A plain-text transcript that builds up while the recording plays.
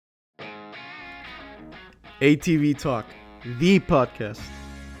ATV Talk, the podcast.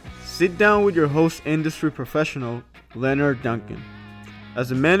 Sit down with your host, industry professional, Leonard Duncan, as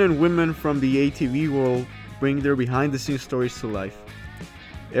the men and women from the ATV world bring their behind-the-scenes stories to life.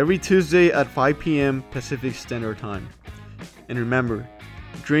 Every Tuesday at 5 p.m. Pacific Standard Time. And remember,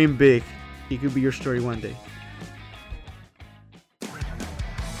 dream big. It could be your story one day.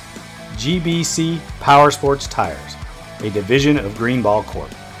 GBC Power Sports Tires, a division of Greenball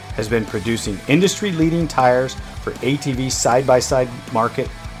Corp, has been producing industry-leading tires for ATV side-by-side market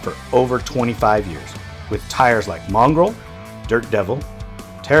for over 25 years, with tires like Mongrel, Dirt Devil,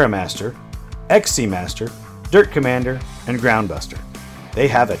 TerraMaster, XC Master, Dirt Commander, and Groundbuster. They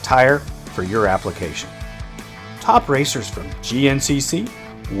have a tire for your application. Top racers from GNCC,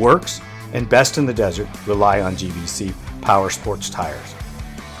 Works, and Best in the Desert rely on GBC Power Sports tires.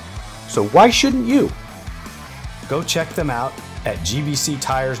 So why shouldn't you? Go check them out at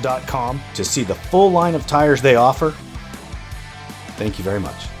gbctires.com to see the full line of tires they offer. Thank you very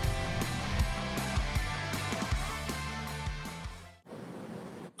much.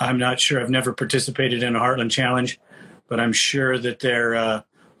 I'm not sure. I've never participated in a Heartland Challenge, but I'm sure that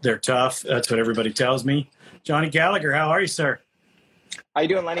they're tough. That's what everybody tells me. Johnny Gallagher, how are you, sir? How you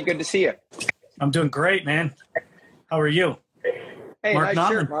doing, Lenny? Good to see you. I'm doing great, man. How are you? Hey, Mark nice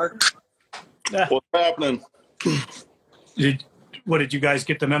Nauman. shirt, Mark. What's happening? Did you guys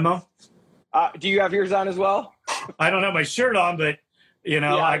get the memo? Do you have yours on as well? I don't have my shirt on, but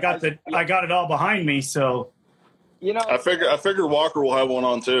I got it all behind me, so I figure Walker will have one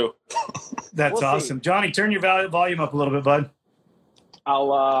on too. that's We'll awesome. see. Johnny, turn your volume up a little bit, bud.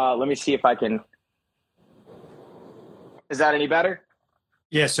 I'll let me see if I can. Is that any better?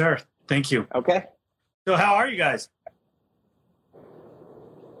 Yes, sir. Thank you. Okay. So how are you guys?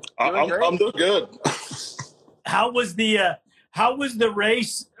 I'm doing good. How was the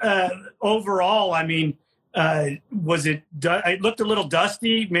race overall? I mean, was it? It looked a little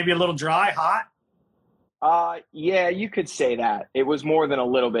dusty, maybe a little dry, hot. Yeah, you could say that. It was more than a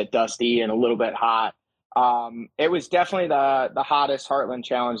little bit dusty and a little bit hot. It was definitely the hottest Heartland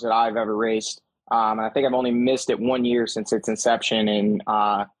Challenge that I've ever raced. And I think I've only missed it 1 year since its inception in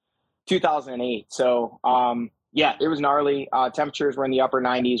 2008. So, yeah, it was gnarly. Temperatures were in the upper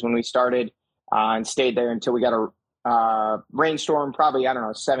 90s when we started and stayed there until we got a rainstorm, probably,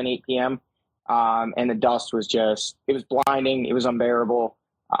 7, 8 p.m. And the dust was it was blinding. It was unbearable.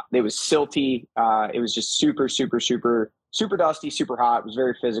 It was silty. It was just super, super, super, super dusty, super hot. It was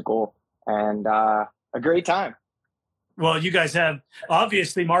very physical and a great time. Well, you guys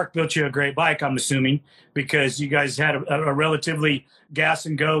obviously Mark built you a great bike, I'm assuming, because you guys had a relatively gas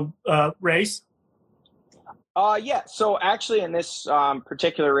and go race. Yeah. So actually in this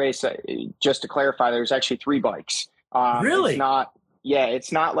particular race, just to clarify, there's actually 3 bikes. Really?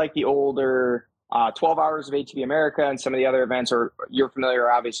 It's not like the older 12 Hours of ATV America and some of the other events, or you're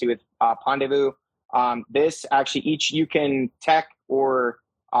familiar obviously with Pondezvous. This actually, you can tech or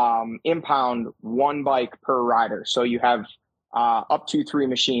impound 1 bike per rider. So you have up to 3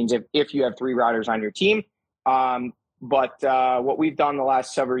 machines if you have 3 riders on your team. But what we've done the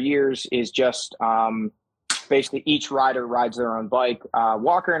last several years is just basically each rider rides their own bike.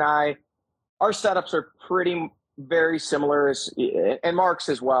 Walker and I, our setups are very similar, and Mark's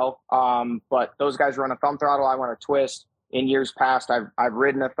as well. But those guys run a thumb throttle. I run a twist. In years past, I've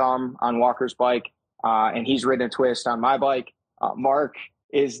ridden a thumb on Walker's bike, and he's ridden a twist on my bike. Mark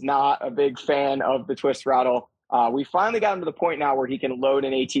is not a big fan of the twist throttle. We finally got him to the point now where he can load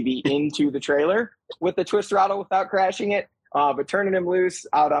an ATV into the trailer with the twist throttle without crashing it. But turning him loose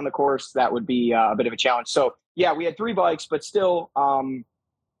out on the course, that would be a bit of a challenge. So yeah, we had 3 bikes, but still,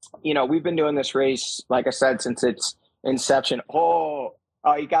 we've been doing this race, like I said, since its inception.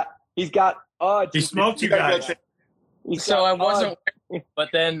 He Smoked you guys. So I wasn't, but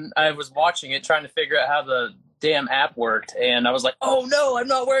then I was watching it, trying to figure out how the damn app worked, and I was like, "Oh no, I'm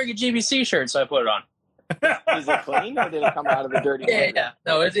not wearing a GBC shirt," so I put it on. Is it clean, or did it come out of the dirty? Yeah.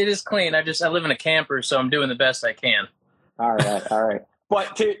 No, it is clean. I live in a camper, so I'm doing the best I can. All right.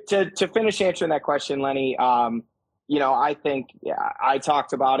 But to finish answering that question, Lenny, I think I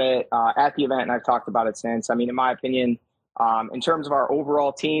talked about it at the event, and I've talked about it since. I mean, in my opinion, in terms of our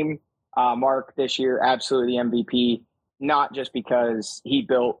overall team, Mark this year, absolutely MVP, not just because he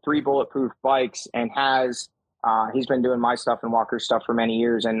built 3 bulletproof bikes and he's been doing my stuff and Walker's stuff for many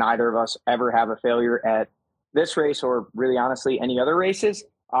years, and neither of us ever have a failure at this race or really honestly any other races.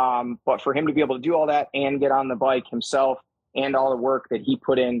 But for him to be able to do all that and get on the bike himself and all the work that he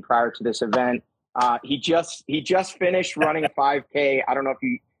put in prior to this event, he just finished running a 5K. I don't know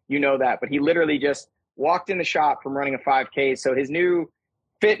if you know that, but he literally just walked in the shop from running a 5K. So his new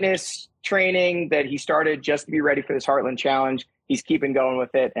fitness training that he started just to be ready for this Heartland Challenge. He's keeping going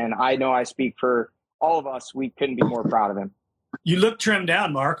with it, and I know I speak for all of us. We couldn't be more proud of him. You look trimmed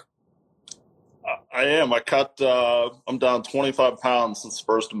down, Mark. I am. I cut. I'm down 25 pounds since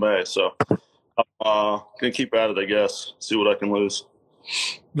the 1st of May, so I'm gonna keep at it. I guess. See what I can lose.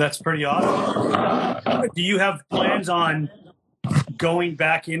 That's pretty awesome. Do you have plans on going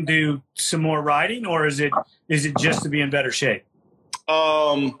back into some more riding, or is it just to be in better shape?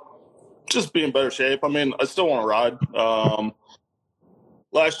 Just be in better shape. I mean, I still want to ride.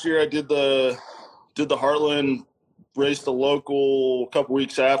 Last year I did the Heartland, raced the local a couple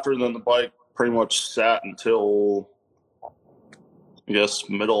weeks after, and then the bike pretty much sat until I guess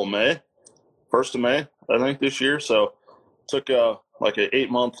middle of May, 1st of May, I think, this year. So took like an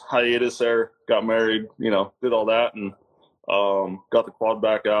 8-month hiatus there, got married, did all that, and got the quad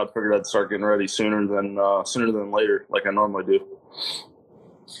back out. Figured I'd start getting ready sooner than later, like I normally do.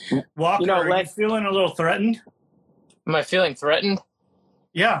 Walker, are you feeling a little threatened? Am I feeling threatened?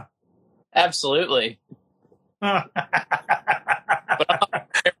 Yeah. Absolutely. But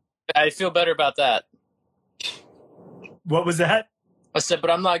I feel better about that. What was that? I said,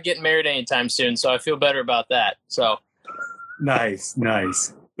 but I'm not getting married anytime soon, so I feel better about that. So nice.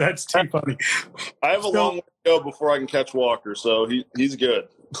 That's too funny. I have a long way to go before I can catch Walker, so he's good.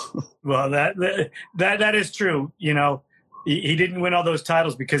 Well, that is true. He didn't win all those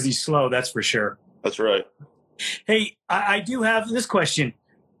titles because he's slow. That's for sure. That's right. Hey, I do have this question.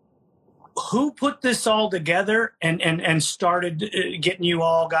 Who put this all together and started getting you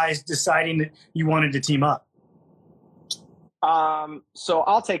all guys deciding that you wanted to team up? So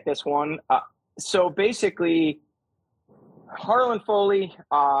I'll take this one. So basically, Harlan Foley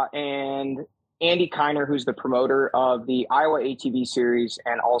and Andy Kiner, who's the promoter of the Iowa ATV series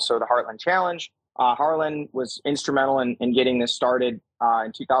and also the Heartland Challenge. Harlan was instrumental in getting this started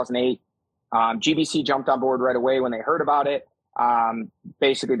in 2008. GBC jumped on board right away when they heard about it.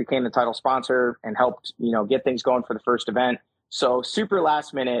 Basically became the title sponsor and helped, get things going for the first event. So super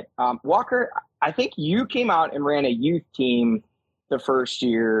last minute. Walker, I think you came out and ran a youth team the first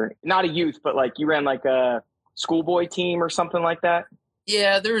year. Not a youth, but like you ran like a schoolboy team or something like that.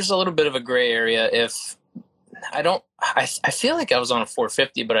 Yeah, there's a little bit of a gray area. I feel like I was on a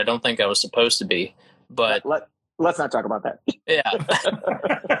 450, but I don't think I was supposed to be. But let's not talk about that. Yeah.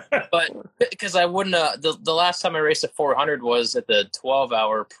 But because I wouldn't, the last time I raced a 400 was at the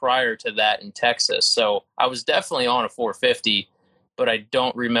 12-hour prior to that in Texas. So I was definitely on a 450, but I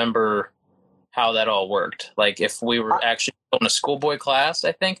don't remember how that all worked. Like if we were actually on a schoolboy class,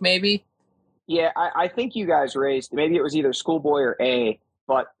 I think maybe. Yeah, I think you guys raced, maybe it was either schoolboy or A,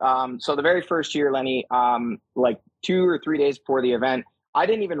 but so the very first year, Lenny, like 2 or 3 days before the event, I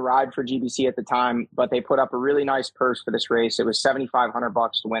didn't even ride for GBC at the time, but they put up a really nice purse for this race. It was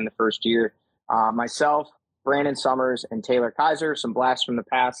 $7,500 to win the first year. Myself, Brandon Summers, and Taylor Kaiser, some blasts from the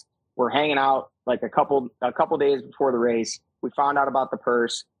past, were hanging out like a couple days before the race. We found out about the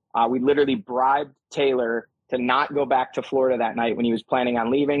purse. We literally bribed Taylor to not go back to Florida that night when he was planning on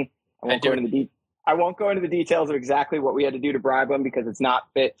leaving. I won't go into the details of exactly what we had to do to bribe him because it's not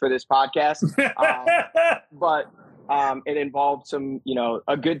fit for this podcast. But it involved some,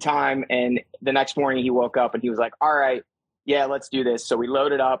 a good time. And the next morning he woke up and he was like, all right, yeah, let's do this. So we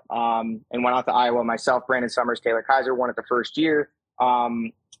loaded up and went out to Iowa. Myself, Brandon Summers, Taylor Kaiser won it the first year.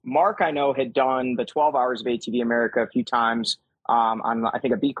 Mark, I know, had done the 12 Hours of ATV America a few times on, I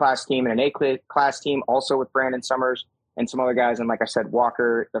think, a B class team and an A class team, also with Brandon Summers and some other guys. And like I said,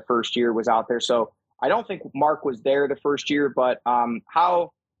 Walker, the first year, was out there. So I don't think Mark was there the first year, but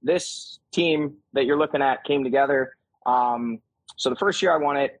how this team that you're looking at came together. So the first year I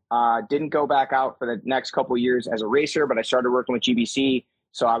won it, didn't go back out for the next couple of years as a racer, but I started working with GBC.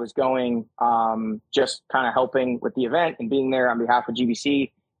 So I was going just kind of helping with the event and being there on behalf of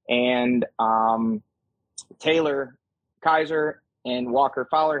GBC. And Taylor Kaiser and Walker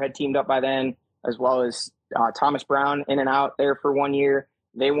Fowler had teamed up by then, as well as Thomas Brown in and out there for 1 year.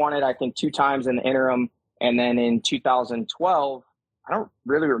 They won it, I think, 2 times in the interim. And then in 2012, I don't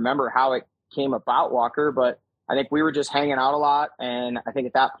really remember how it came about, Walker, but I think we were just hanging out a lot. And I think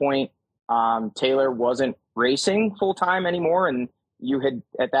at that point, Taylor wasn't racing full time anymore. And you had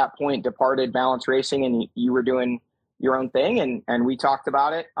at that point departed Balance Racing and you were doing your own thing. And we talked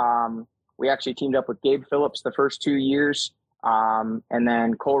about it. We actually teamed up with Gabe Phillips the first 2 years. And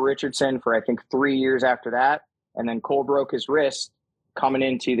then Cole Richardson for, I think, 3 years after that. And then Cole broke his wrist coming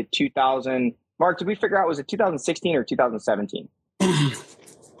into the 2000. Mark, did we figure out, was it 2016 or 2017?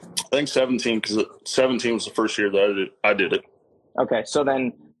 I think 17, because 17 was the first year that I did it. Okay, so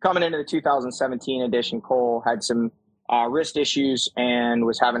then coming into the 2017 edition, Cole had some wrist issues and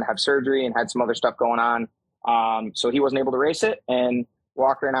was having to have surgery and had some other stuff going on. So he wasn't able to race it. And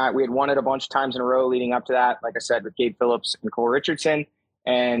Walker and I, we had won it a bunch of times in a row leading up to that, like I said, with Gabe Phillips and Cole Richardson.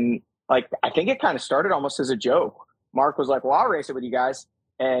 And like, I think it kind of started almost as a joke. Mark was like, well, I'll race it with you guys.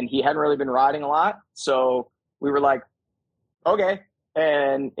 And he hadn't really been riding a lot. So we were like, okay.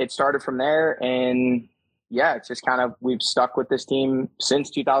 And it started from there. And yeah, it's just kind of, we've stuck with this team since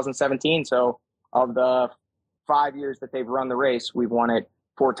 2017. So of the 5 years that they've run the race, we've won it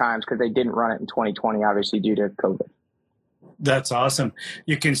 4 times because they didn't run it in 2020, obviously due to COVID. That's awesome.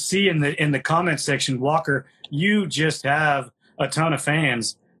 You can see in the comment section, Walker, you just have a ton of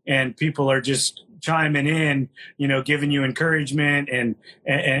fans and people are just chiming in, you know, giving you encouragement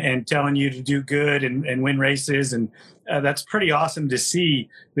and telling you to do good and win races. And that's pretty awesome to see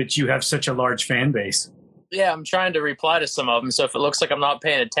that you have such a large fan base. Yeah, I'm trying to reply to some of them. So if it looks like I'm not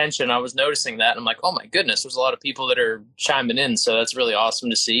paying attention, I was noticing that. And I'm like, oh, my goodness, there's a lot of people that are chiming in. So that's really awesome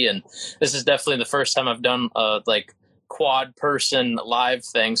to see. And this is definitely the first time I've done like quad person live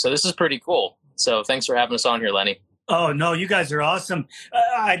thing. So this is pretty cool. So thanks for having us on here, Lenny. Oh, no, you guys are awesome.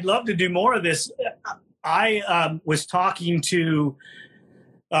 I'd love to do more of this. I was talking to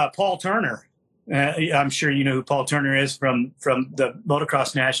Paul Turner. I'm sure you know who Paul Turner is from the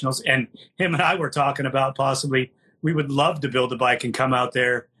Motocross Nationals. And him and I were talking about possibly we would love to build a bike and come out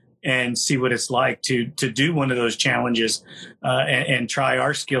there and see what it's like to do one of those challenges and try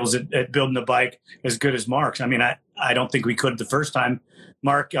our skills at building a bike as good as Mark's. I mean, I don't think we could the first time.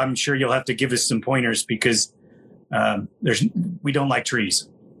 Mark, I'm sure you'll have to give us some pointers because we don't like trees.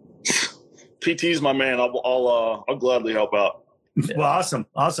 PT's my man. I'll gladly help out. Well, awesome.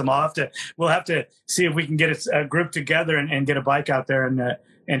 We'll have to see if we can get a group together and get a bike out there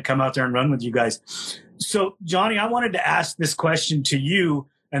and come out there and run with you guys. So, Johnny, I wanted to ask this question to you,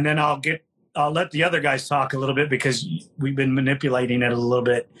 and then I'll let the other guys talk a little bit because we've been manipulating it a little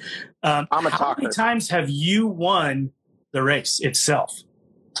bit. I'm a talker. How many times have you won the race itself?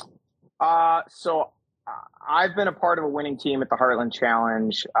 So I've been a part of a winning team at the Heartland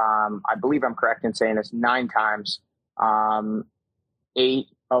Challenge. I believe I'm correct in saying this 9 times. 8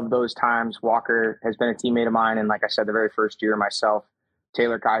 of those times, Walker has been a teammate of mine. And like I said, the very first year, myself,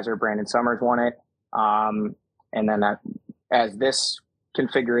 Taylor Kaiser, Brandon Summers won it. And then as this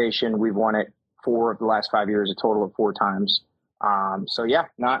configuration, we've won it 4 of the last 5 years, a total of 4 times. So yeah,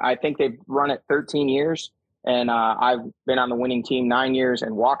 I think they've run it 13 years. And I've been on the winning team 9 years.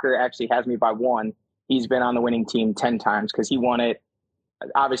 And Walker actually has me by 1. He's been on the winning team 10 times because he won it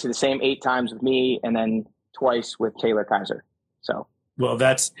obviously the same 8 times with me and then twice with Taylor Kaiser. So, well,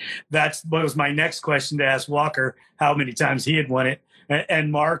 that's what was my next question to ask Walker, how many times he had won it.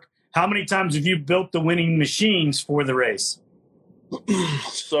 And Mark, how many times have you built the winning machines for the race?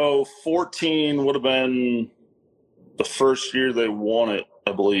 So 14 would have been the first year they won it,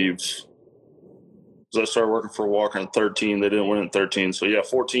 I believe. Because I started working for Walker in 13. They didn't win it in 13. So, yeah,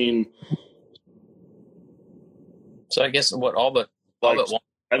 14. So I guess all but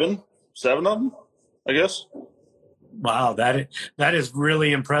one. 7 of them, I guess. Wow, that is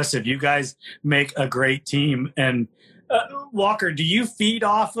really impressive. You guys make a great team. And Walker, do you feed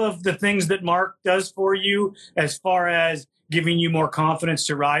off of the things that Mark does for you as far as giving you more confidence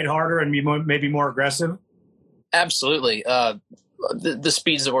to ride harder and be maybe more aggressive? Absolutely. The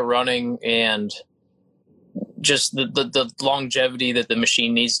speeds that we're running and just the longevity that the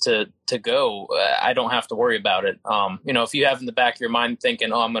machine needs to go, I don't have to worry about it. If you have in the back of your mind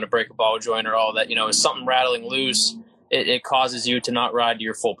thinking, I'm going to break a ball joint or all that, is something rattling loose, it causes you to not ride to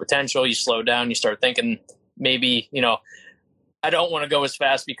your full potential. You slow down, you start thinking maybe, I don't want to go as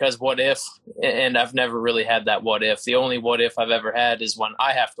fast because what if, and I've never really had that what if. The only what if I've ever had is when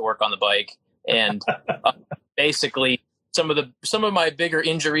I have to work on the bike. And basically some of my bigger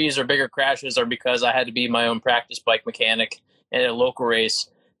injuries or bigger crashes are because I had to be my own practice bike mechanic in a local race.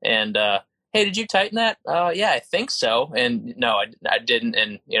 And, hey, did you tighten that? Yeah, I think so. And no, I didn't.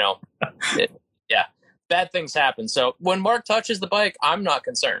 And, bad things happen. So when Mark touches the bike, I'm not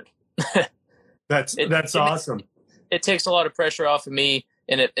concerned. That's awesome. It takes a lot of pressure off of me,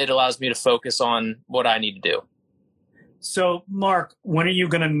 and it allows me to focus on what I need to do. So, Mark, when are you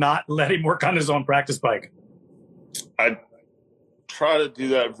going to not let him work on his own practice bike? I try to do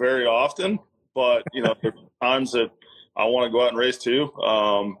that very often, but, there's times that I want to go out and race too.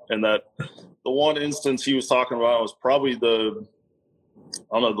 And that the one instance he was talking about was probably the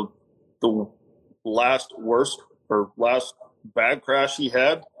last bad crash he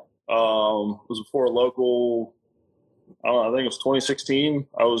had. Was before a local, I think it was 2016.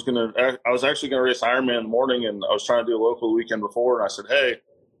 I was actually going to race Ironman in the morning, and I was trying to do a local the weekend before. And I said, hey,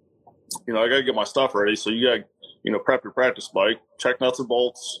 I got to get my stuff ready. So you got to prep your practice bike, check nuts and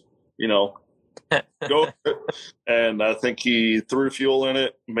bolts, go. And I think he threw fuel in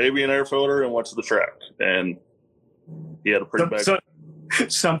it, maybe an air filter, and went to the track. And he had a pretty bad. So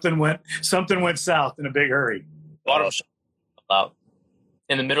something went south in a big hurry. Bottom out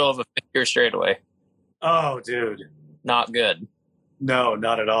in the middle of a 50-year straightaway. Oh, dude, not good. No,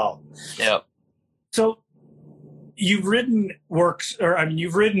 not at all. Yep. So you've ridden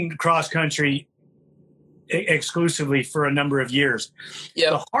you've ridden cross country exclusively for a number of years.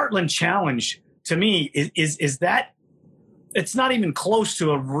 Yeah. The Heartland Challenge, to me, is that it's not even close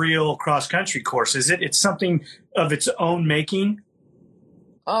to a real cross country course, is it? It's something of its own making.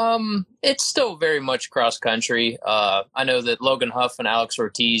 It's still very much cross country. I know that Logan Huff and Alex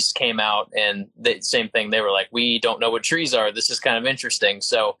Ortiz came out and same thing. They were like, we don't know what trees are. This is kind of interesting.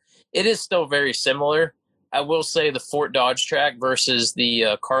 So it is still very similar. I will say the Fort Dodge track versus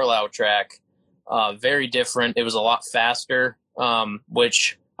the Carlisle track, very different. It was a lot faster,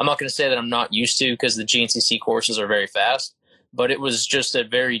 which I'm not going to say that I'm not used to because the GNCC courses are very fast, but it was just a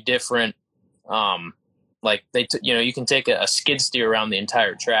very different, like you can take a skid steer around the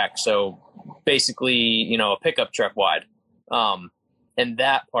entire track. So basically, a pickup truck wide. And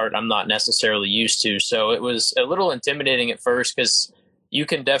that part I'm not necessarily used to. So it was a little intimidating at first because you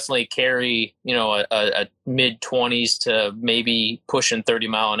can definitely carry, a mid-20s to maybe pushing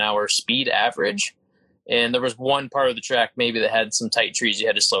 30-mile-an-hour speed average. And there was one part of the track maybe that had some tight trees you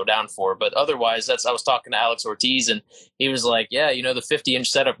had to slow down for. But otherwise, I was talking to Alex Ortiz, and he was like, yeah, the 50-inch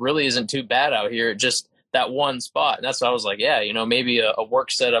setup really isn't too bad out here. It just that one spot. And that's why I was like, yeah, maybe a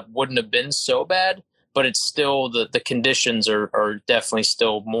work setup wouldn't have been so bad, but it's still the conditions are definitely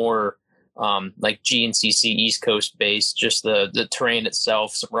still more like GNCC East Coast based, just the terrain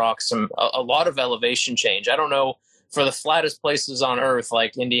itself, some rocks, a lot of elevation change. I don't know for the flattest places on earth,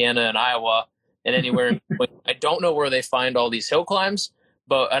 like Indiana and Iowa and anywhere. I don't know where they find all these hill climbs,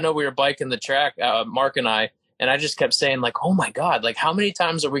 but I know we were biking the track, Mark and I just kept saying like, oh my God, like how many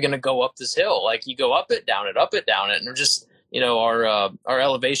times are we going to go up this hill? Like you go up it, down it, up it, down it. And we're just, our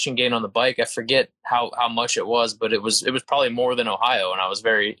elevation gain on the bike, I forget how much it was, but it was probably more than Ohio. And I was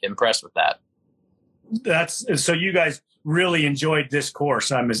very impressed with that. So you guys really enjoyed this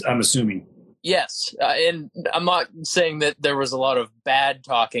course, I'm assuming. Yes. And I'm not saying that there was a lot of bad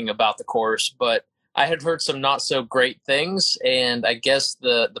talking about the course, but I had heard some not so great things. And I guess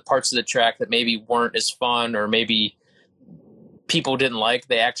the parts of the track that maybe weren't as fun or maybe people didn't like,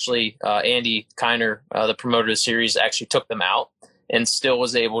 they actually, Andy Kiner, the promoter of the series, actually took them out and still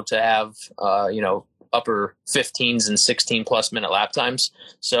was able to have, upper 15s and 16 plus minute lap times.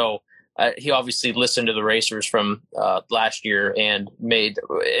 So he obviously listened to the racers from last year and made,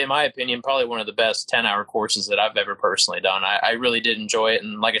 in my opinion, probably one of the best 10-hour courses that I've ever personally done. I really did enjoy it.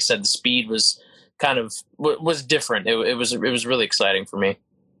 And like I said, the speed was was different. It was really exciting for me.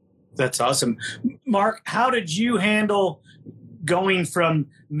 That's awesome. Mark, how did you handle going from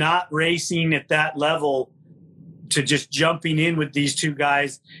not racing at that level to just jumping in with these two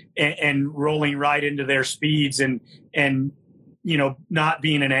guys and rolling right into their speeds and not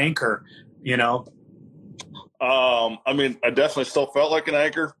being an anchor, I definitely still felt like an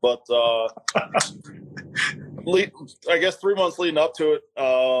anchor, but I guess 3 months leading up to it,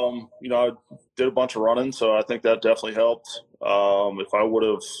 I did a bunch of running, so I think that definitely helped. If I would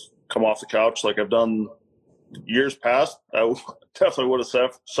have come off the couch like I've done years past, I definitely would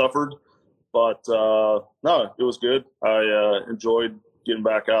have suffered. But no, it was good. I enjoyed getting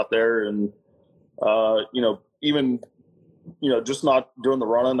back out there, and even just not doing the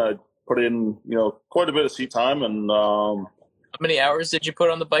running, I put in quite a bit of seat time. And how many hours did you put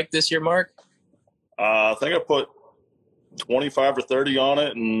on the bike this year, Mark? I think I put 25 or 30 on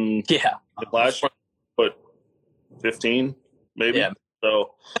it, and last year I put 15 maybe. Yeah.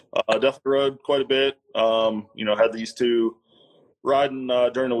 So definitely rode quite a bit. Had these two riding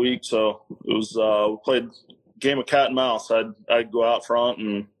during the week, so it was we played a game of cat and mouse. I'd go out front,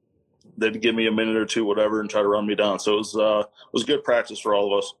 and they'd give me a minute or two, whatever, and try to run me down. So it was good practice for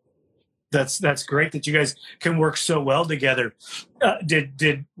all of us. That's great that you guys can work so well together.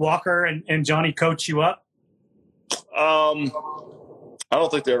 Did Walker and Johnny coach you up? I don't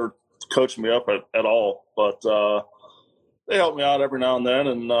think they ever coached me up at all, but they helped me out every now and then.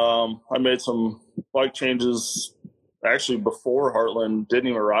 And I made some bike changes actually before Heartland. Didn't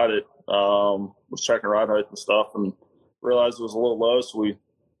even ride it. Was checking ride height and stuff, and realized it was a little low, so we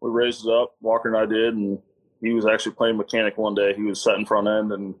raised it up. Walker and I did, and he was actually playing mechanic one day. He was setting front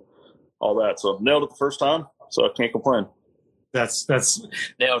end and all that. So nailed it the first time, so I can't complain. That's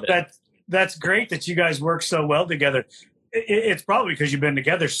nailed it. That's great that you guys work so well together. it's probably because you've been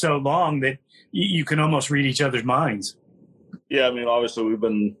together so long that you can almost read each other's minds. Yeah, I mean, obviously we've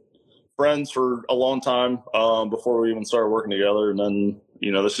been friends for a long time before we even started working together, and then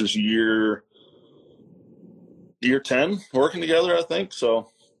this is year 10 working together, I think. So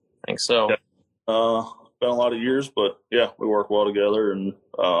I think so. Yeah. Been a lot of years, but yeah, we work well together, and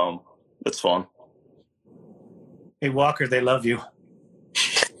it's fun. Hey, Walker, they love you.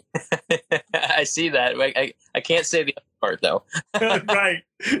 I see that. I can't say the other part though. Right.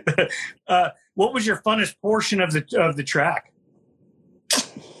 What was your funnest portion of the track?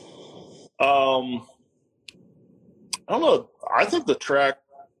 I don't know. I think the track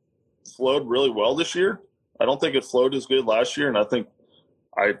flowed really well this year. I don't think it flowed as good last year, and I think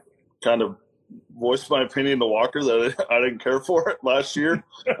I kind of voiced my opinion to Walker that I didn't care for it last year.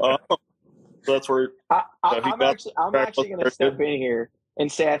 So that's where I'm actually going to step in here and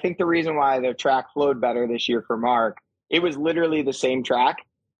say I think the reason why the track flowed better this year for Mark, it was literally the same track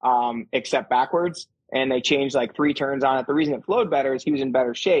except backwards, and they changed like 3 turns on it. The reason it flowed better is he was in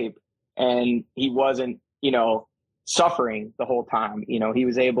better shape and he wasn't, suffering the whole time. He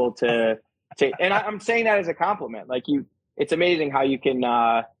was able to and I'm saying that as a compliment. Like it's amazing how you can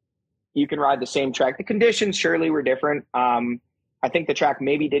ride the same track. The conditions surely were different. I think the track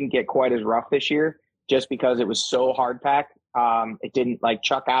maybe didn't get quite as rough this year just because it was so hard packed. It didn't like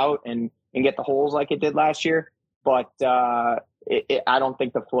chuck out and get the holes like it did last year. But I don't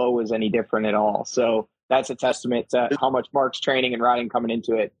think the flow was any different at all. So that's a testament to how much Mark's training and riding coming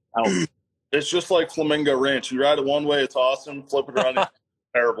into it helped. It's just like Flamingo Ranch. You ride it one way, it's awesome. Flip it around, it's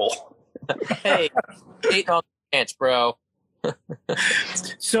terrible. Hey, hate on the ranch, bro.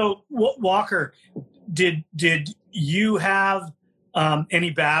 So, Walker, did you have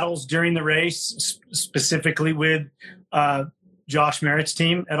any battles during the race, specifically with Josh Merritt's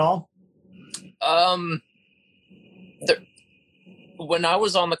team at all? When I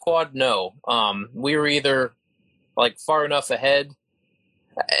was on the quad, no. We were either like far enough ahead,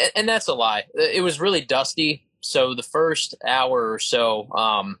 and that's a lie. It was really dusty. So the first hour or so,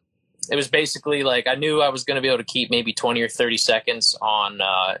 it was basically like I knew I was going to be able to keep maybe 20 or 30 seconds on.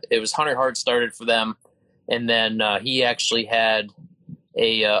 It was Hunter Hart started for them, and then he actually had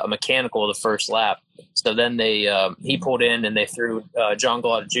a mechanical the first lap. So then he pulled in and they threw John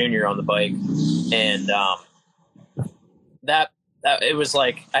Glada Jr. on the bike, and that it was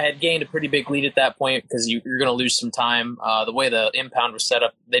like I had gained a pretty big lead at that point because you're going to lose some time. The way the impound was set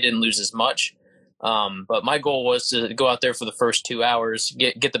up, they didn't lose as much. But my goal was to go out there for the first 2 hours,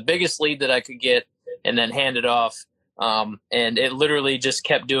 get the biggest lead that I could get, and then hand it off. And it literally just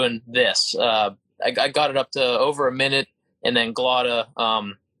kept doing this. I got it up to over a minute, and then Glada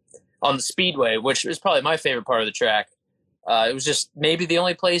on the speedway, which is probably my favorite part of the track. It was just maybe the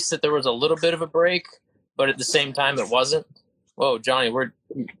only place that there was a little bit of a break, but at the same time it wasn't. Whoa, Johnny, where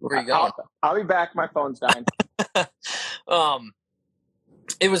are you going? I'll be back. My phone's dying.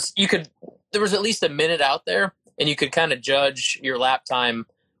 It was there was at least a minute out there, and you could kind of judge your lap time,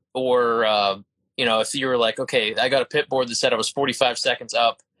 or if you were like, okay, I got a pit board that said I was 45 seconds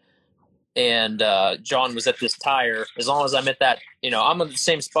up, and John was at this tire. As long as I'm at that, I'm on the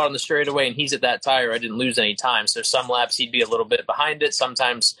same spot on the straightaway, and he's at that tire, I didn't lose any time. So some laps he'd be a little bit behind it.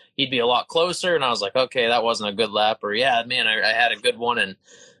 Sometimes he'd be a lot closer, and I was like, okay, that wasn't a good lap, or yeah, man, I had a good one. And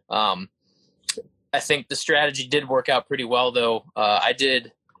I think the strategy did work out pretty well, though. I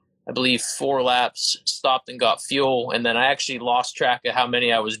did, I believe, 4 laps, stopped and got fuel, and then I actually lost track of how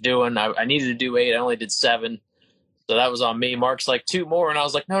many I was doing. I needed to do 8. I only did 7. So that was on me. Mark's like, 2 more. And I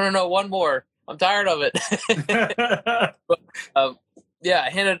was like, no, 1 more. I'm tired of it. But, I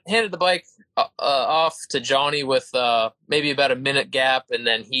handed the bike off to Johnny with maybe about a minute gap. And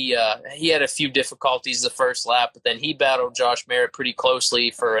then he had a few difficulties the first lap, but then he battled Josh Merritt pretty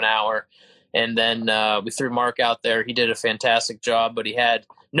closely for an hour. And then we threw Mark out there. He did a fantastic job, but he had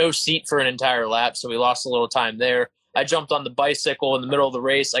no seat for an entire lap, so we lost a little time there. I jumped on the bicycle in the middle of the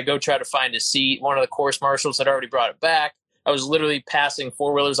race. I go try to find a seat. One of the course marshals had already brought it back. I was literally passing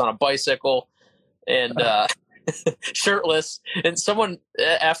 4-wheelers on a bicycle and shirtless. And someone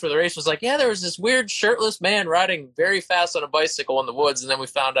after the race was like, yeah, there was this weird shirtless man riding very fast on a bicycle in the woods. And then we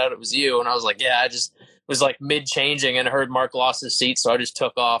found out it was you. And I was like, yeah, I just was like mid-changing and heard Mark lost his seat, so I just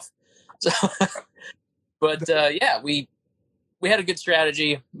took off. So, but we had a good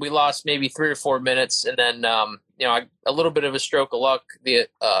strategy. We lost maybe 3 or 4 minutes, and then a little bit of a stroke of luck. The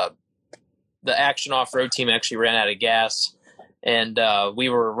Action Off-Road team actually ran out of gas, and we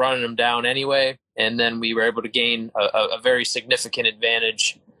were running them down anyway. And then we were able to gain a very significant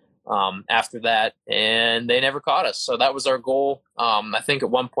advantage after that, and they never caught us. So that was our goal. I think at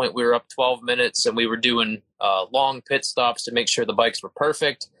one point we were up 12 minutes and we were doing long pit stops to make sure the bikes were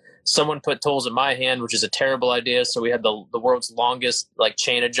perfect. Someone put tools in my hand, which is a terrible idea. So we had the world's longest like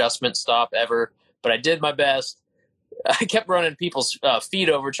chain adjustment stop ever, but I did my best. I kept running people's feet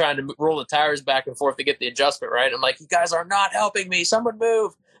over trying to roll the tires back and forth to get the adjustment right. I'm like, you guys are not helping me. Someone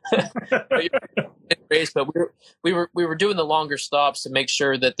move. But we were doing the longer stops to make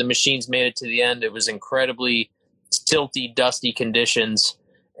sure that the machines made it to the end. It was incredibly silty, dusty conditions,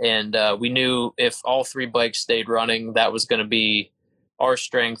 and we knew if all three bikes stayed running, that was going to be our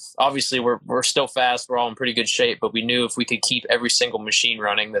strength. Obviously, we're still fast. We're all in pretty good shape, but we knew if we could keep every single machine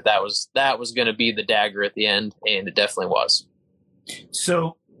running, that was going to be the dagger at the end, and it definitely was.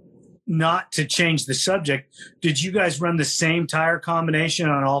 So, not to change the subject, did you guys run the same tire combination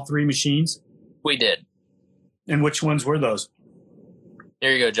on all three machines? We did. And which ones were those?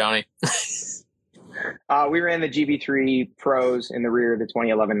 There you go, Johnny. We ran the GB3 Pros in the rear of the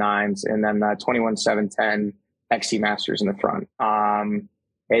 2011 9s, and then the 21-710 XC Masters in the front.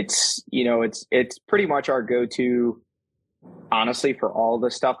 It's pretty much our go-to, honestly, for all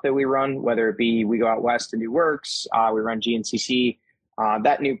the stuff that we run, whether it be we go out west to do works, we run GNCC.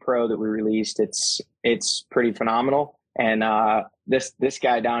 That new Pro that we released, it's pretty phenomenal. And this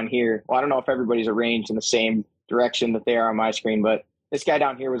guy down here, well, I don't know if everybody's arranged in the same direction that they are on my screen, but this guy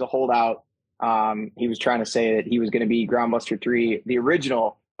down here was a holdout. He was trying to say that he was going to be Groundbuster 3, the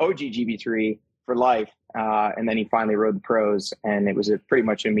original OG GB3 for life. And then he finally rode the Pros, and it was a pretty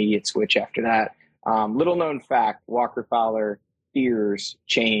much immediate switch after that. Little known fact, Walker Fowler fears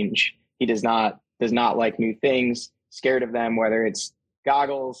change. He does not like new things, scared of them, whether it's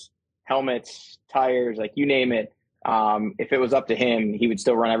goggles, helmets, tires, like you name it. If it was up to him, he would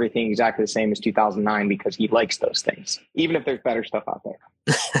still run everything exactly the same as 2009 because he likes those things, even if there's better stuff out there.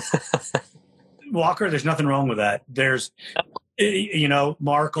 Walker, there's nothing wrong with that. There's,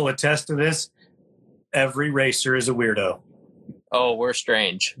 Mark will attest to this. Every racer is a weirdo. Oh, we're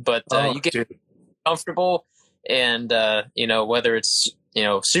strange, but you get comfortable, and whether it's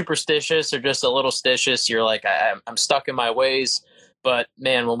superstitious or just a little stitious, you're like, I'm stuck in my ways. But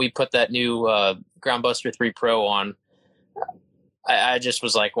man, when we put that new Groundbuster 3 Pro on, I just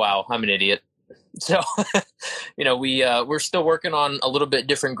was like, wow, I'm an idiot. So, we're still working on a little bit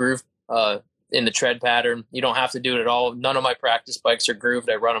different groove in the tread pattern. You don't have to do it at all. None of my practice bikes are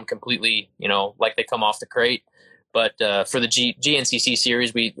grooved. I run them completely, like they come off the crate. But for the GNCC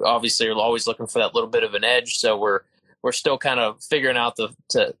series, we obviously are always looking for that little bit of an edge. So we're still kind of figuring out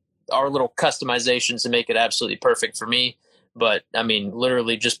our little customizations to make it absolutely perfect for me. But I mean,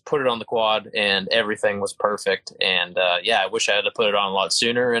 literally just put it on the quad and everything was perfect. And I wish I had to put it on a lot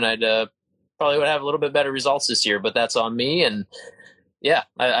sooner, and I'd probably would have a little bit better results this year, but that's on me. And yeah,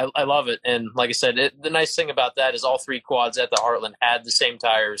 I love it. And like I said, the nice thing about that is all three quads at the Heartland had the same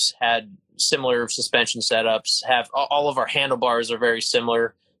tires, had similar suspension setups, have all of our handlebars are very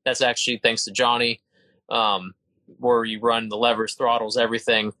similar. That's actually thanks to Johnny, where you run the levers, throttles,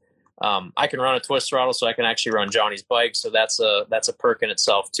 everything. I can run a twist throttle, so I can actually run Johnny's bike. So that's a perk in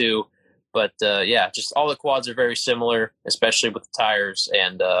itself too. But just all the quads are very similar, especially with the tires.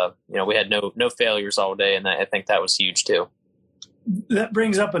 And we had no failures all day, and I think that was huge too. That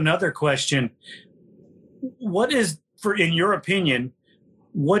brings up another question. What is, in your opinion,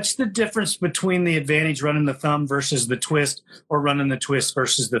 what's the difference between the advantage running the thumb versus the twist, or running the twist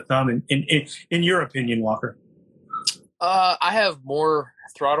versus the thumb? In your opinion, Walker? I have more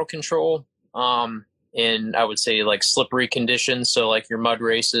throttle control in, I would say, like slippery conditions. So like your mud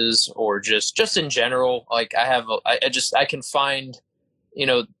races, or just in general, like I can find,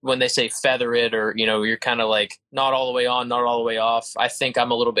 when they say feather it, or, you're kind of like not all the way on, not all the way off. I think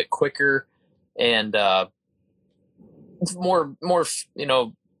I'm a little bit quicker and more,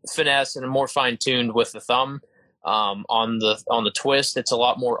 finesse and more fine tuned with the thumb. On the twist, it's a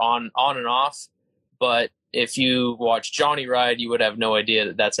lot more on and off. But if you watch Johnny ride, you would have no idea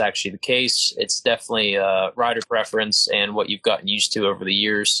that that's actually the case. It's definitely rider preference and what you've gotten used to over the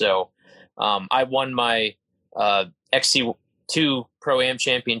years. So I won my XC2 Pro-Am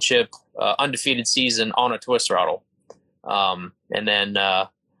Championship undefeated season on a twist throttle. And then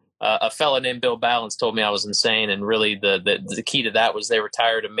a fella named Bill Balance told me I was insane. And really the key to that was they were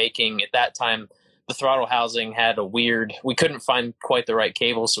tired of making, at that time, the throttle housing had we couldn't find quite the right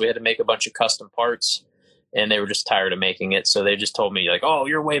cable. So we had to make a bunch of custom parts. And they were just tired of making it. So they just told me, like, oh,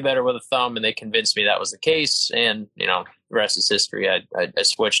 you're way better with a thumb. And they convinced me that was the case. And, the rest is history. I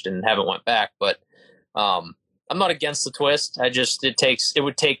switched and haven't went back. But I'm not against the twist. It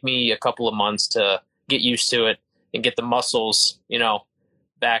would take me a couple of months to get used to it and get the muscles,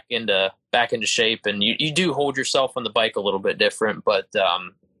 back into shape, and you do hold yourself on the bike a little bit different. But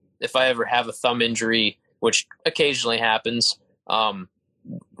if I ever have a thumb injury, which occasionally happens,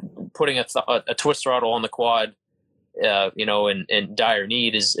 putting a twist throttle on the quad, in dire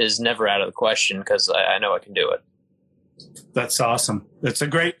need is never out of the question, because I know I can do it. That's awesome.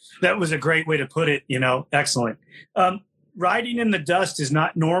 That was a great way to put it. Excellent. Riding in the dust is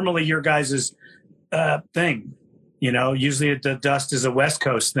not normally your guys' thing. Usually the dust is a West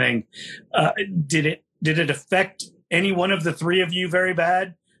Coast thing. Did it affect any one of the three of you very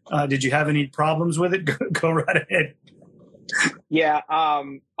bad? Did you have any problems with it? Go right ahead. Yeah,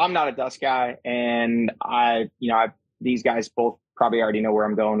 I'm not a dust guy, and these guys both probably already know where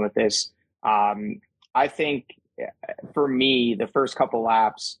I'm going with this. I think for me, the first couple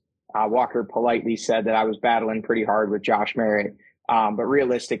laps, Walker politely said that I was battling pretty hard with Josh Merritt. But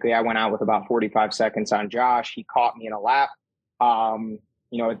realistically, I went out with about 45 seconds on Josh. He caught me in a lap.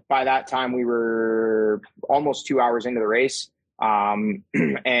 By that time, we were almost 2 hours into the race, and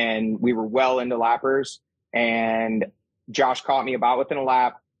we were well into lappers. And Josh caught me about within a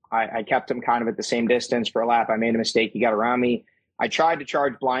lap. I kept him kind of at the same distance for a lap. I made a mistake. He got around me. I tried to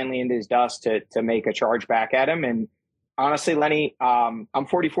charge blindly into his dust to make a charge back at him. And honestly, Lenny, I'm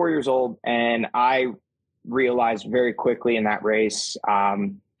 44 years old, and I realized very quickly in that race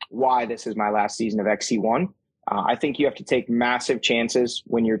why this is my last season of XC1. I think you have to take massive chances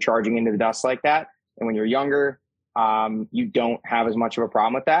when you're charging into the dust like that. And when you're younger, you don't have as much of a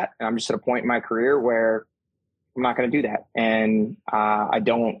problem with that. And I'm just at a point in my career where I'm not going to do that. And I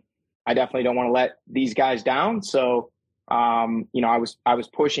definitely don't want to let these guys down. So, I was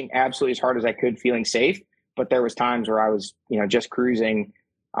pushing absolutely as hard as I could, feeling safe, but there was times where I was, just cruising,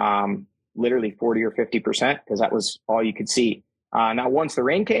 literally 40 or 50%, because that was all you could see. Now, once the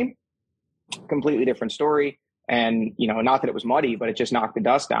rain came, completely different story. And, not that it was muddy, but it just knocked the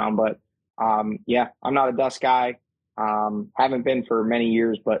dust down. But I'm not a dust guy. Haven't been for many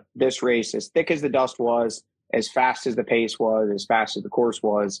years, but this race, as thick as the dust was, as fast as the pace was, as fast as the course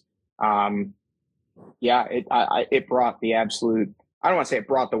was, it brought the absolute, I don't want to say it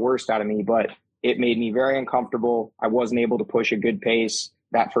brought the worst out of me, but it made me very uncomfortable. I wasn't able to push a good pace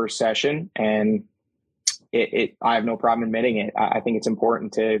that first session, and I have no problem admitting it. I think it's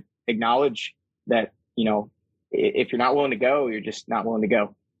important to acknowledge that, if you're not willing to go, you're just not willing to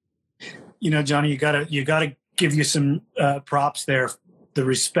go. Johnny, you gotta give you some props there. The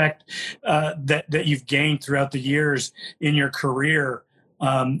respect that you've gained throughout the years in your career,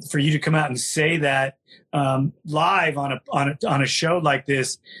 for you to come out and say that live on a show like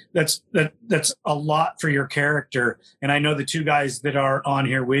this, that's a lot for your character. And I know the two guys that are on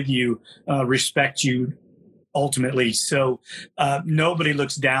here with you respect you ultimately. So nobody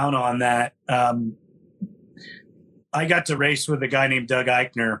looks down on that. I got to race with a guy named Doug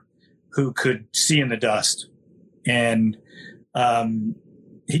Eichner who could see in the dust. And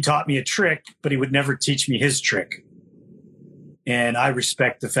he taught me a trick, but he would never teach me his trick. And I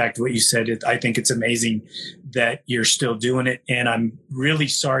respect the fact what you said. I think it's amazing that you're still doing it. And I'm really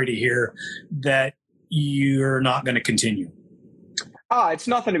sorry to hear that you're not going to continue. It's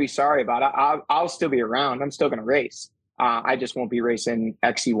nothing to be sorry about. I'll still be around. I'm still going to race. I just won't be racing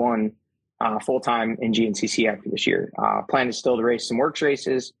XC1 full-time in GNCC after this year. Plan is still to race some works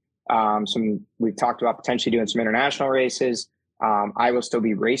races. We've talked about potentially doing some international races. I will still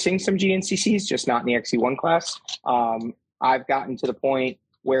be racing some GNCCs, just not in the XC1 class. I've gotten to the point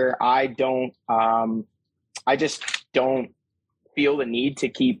where I just don't feel the need to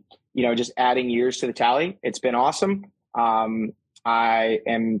keep, just adding years to the tally. It's been awesome. I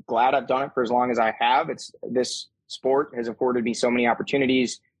am glad I've done it for as long as I have. This sport has afforded me so many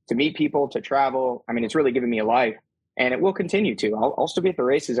opportunities to meet people, to travel. I mean, it's really given me a life, and it will continue to. I'll still be at the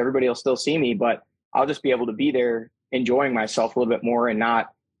races. Everybody will still see me, but I'll just be able to be there enjoying myself a little bit more and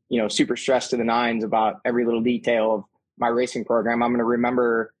not, super stressed to the nines about every little detail of my racing program. I'm going to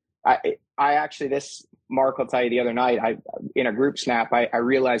remember, Mark will tell you the other night, in a group snap, I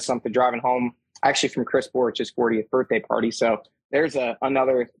realized something driving home, actually from Chris Borch's 40th birthday party. So there's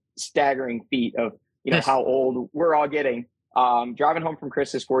another staggering feat of, how old we're all getting. Driving home from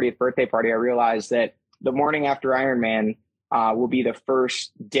Chris's 40th birthday party, I realized that the morning after Ironman will be the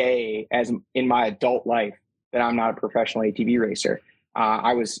first day as in my adult life that I'm not a professional ATV racer.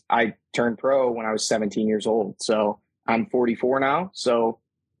 I turned pro when I was 17 years old. So I'm 44 now. So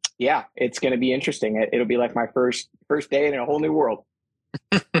yeah, it's going to be interesting. It'll be like my first day in a whole new world.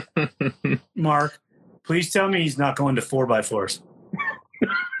 Mark, please tell me he's not going to 4x4s.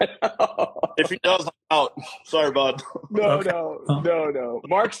 If he does, I'm out. Sorry, bud. No.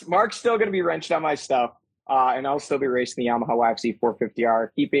 Mark's still going to be wrenched on my stuff. and I'll still be racing the Yamaha YFZ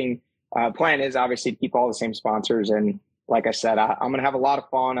 450R. Plan is obviously to keep all the same sponsors. And like I said, I'm going to have a lot of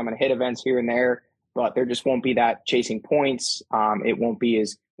fun. I'm going to hit events here and there, but there just won't be that chasing points. It won't be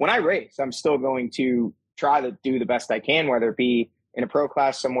as when I race, I'm still going to try to do the best I can, whether it be in a pro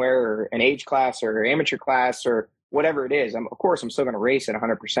class somewhere or an age class or amateur class or whatever it is. Of course, I'm still going to race at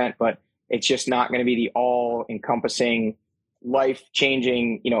 100%, but it's just not going to be the all encompassing, life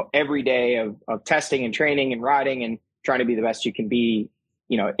changing, every day of testing and training and riding and trying to be the best you can be.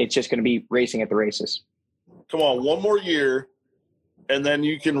 It's just going to be racing at the races. Come on, one more year, and then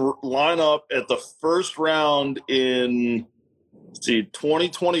you can line up at the first round in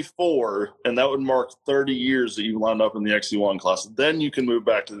 2024, and that would mark 30 years that you lined up in the XC1 class. Then you can move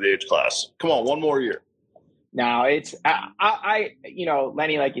back to the age class. Come on, one more year. No, it's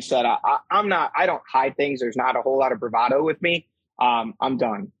Lenny, like you said, I don't hide things. There's not a whole lot of bravado with me. I'm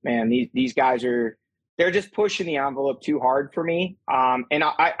done, man. These guys they're just pushing the envelope too hard for me. And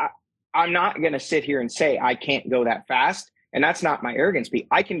I'm not going to sit here and say I can't go that fast. And that's not my arrogance.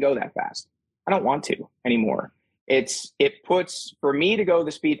 I can go that fast. I don't want to anymore. It puts for me to go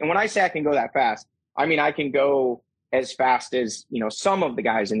the speed. And when I say I can go that fast, I mean, I can go as fast as, some of the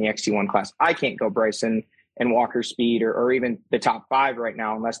guys in the XC1 class. I can't go Bryson and Walker speed or even the top 5 right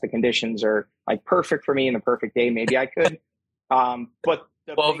now, unless the conditions are like perfect for me in the perfect day. Maybe I could. But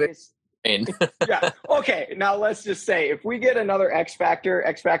the biggest, yeah. Okay. Now let's just say if we get another X Factor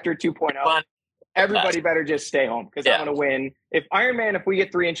 2.0, everybody better just stay home because I'm going to win. If Ironman, if we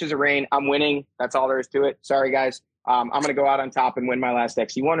get 3 inches of rain, I'm winning. That's all there is to it. Sorry, guys. I'm going to go out on top and win my last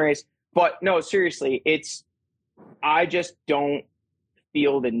XC1 race. But no, seriously, I just don't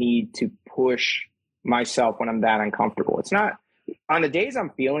feel the need to push myself when I'm that uncomfortable. It's not on the days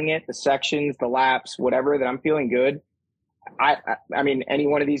I'm feeling it, the sections, the laps, whatever, that I'm feeling good. I mean, any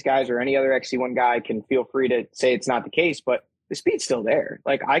one of these guys or any other XC1 guy can feel free to say it's not the case, but the speed's still there.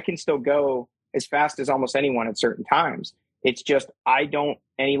 Like I can still go as fast as almost anyone at certain times. It's just, I don't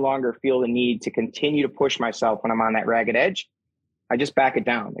any longer feel the need to continue to push myself when I'm on that ragged edge. I just back it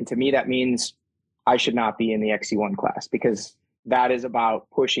down. And to me, that means I should not be in the XC1 class because that is about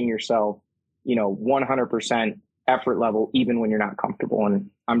pushing yourself, 100% effort level, even when you're not comfortable. And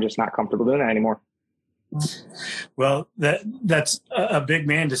I'm just not comfortable doing that anymore. Well, that's a big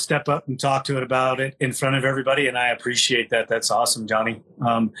man to step up and talk to it about it in front of everybody. And I appreciate that. That's awesome, Johnny.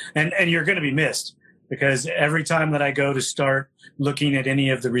 And you're going to be missed because every time that I go to start looking at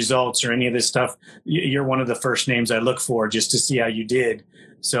any of the results or any of this stuff, you're one of the first names I look for just to see how you did.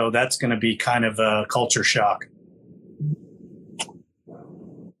 So that's going to be kind of a culture shock.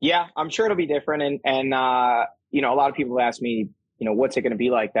 Yeah, I'm sure it'll be different. And a lot of people ask me, what's it going to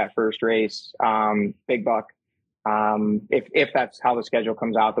be like that first race? Big Buck. If that's how the schedule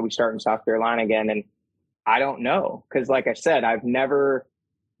comes out that we start in South Carolina again. And I don't know. Cause like I said, I've never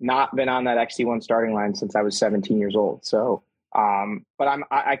not been on that XC1 starting line since I was 17 years old. So, but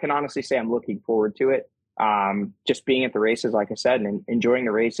I can honestly say I'm looking forward to it. Just being at the races, like I said, and enjoying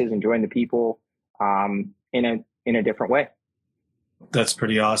the races, enjoying the people, in a different way. That's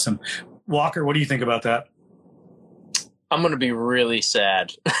pretty awesome. Walker, what do you think about that? I'm going to be really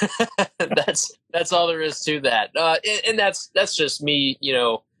sad. That's all there is to that. And that's just me,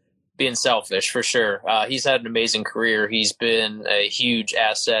 being selfish for sure. He's had an amazing career. He's been a huge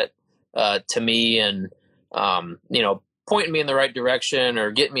asset to me and, pointing me in the right direction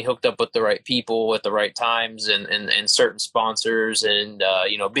or getting me hooked up with the right people at the right times and certain sponsors and,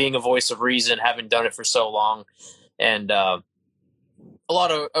 being a voice of reason, having done it for so long. And a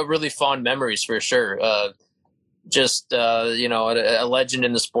lot of really fond memories for sure. Just, a legend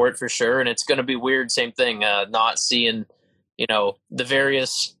in the sport for sure. And it's going to be weird. Same thing. Not seeing,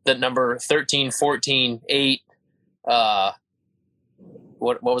 the number 13, 14, 8,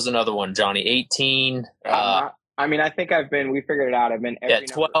 what was another one, Johnny? 18. I think we figured it out. I've been every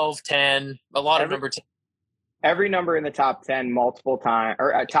 12, number, 10, a lot of number 10. Every number in the top 10 multiple times,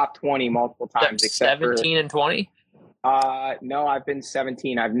 or top 20 multiple times. Except 17 and 20? No, I've been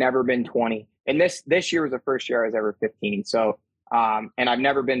 17. I've never been 20. And this year was the first year I was ever 15. So, and I've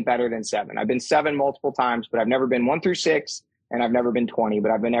never been better than 7. I've been 7 multiple times, but I've never been 1 through 6, and I've never been 20, but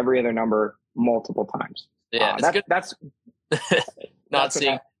I've been every other number multiple times. Yeah, that's not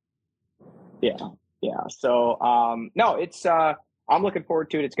seeing. Yeah. So, no, it's, I'm looking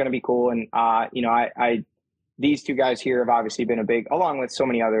forward to it. It's going to be cool. And, these two guys here have obviously been along with so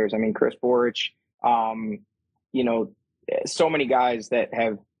many others. I mean, Chris Borich, so many guys that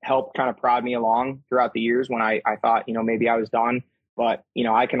have helped kind of prod me along throughout the years when I thought, maybe I was done. But,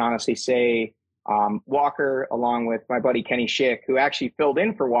 I can honestly say Walker, along with my buddy Kenny Schick, who actually filled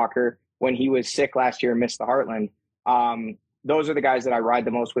in for Walker when he was sick last year and missed the Heartland. Those are the guys that I ride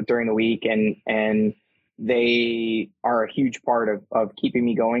the most with during the week, and they are a huge part of keeping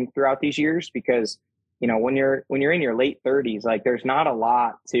me going throughout these years, because, you know, when you're in your late 30s, like, there's not a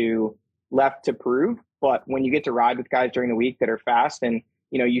lot left to prove. But when you get to ride with guys during the week that are fast, and,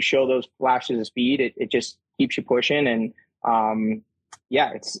 you know, you show those flashes of speed, it just keeps you pushing. And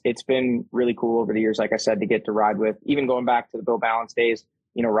yeah, it's been really cool over the years, like I said, to get to ride with, even going back to the Bill Balance days,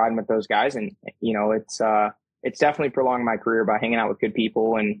 you know, riding with those guys. And, you know, it's definitely prolonged my career by hanging out with good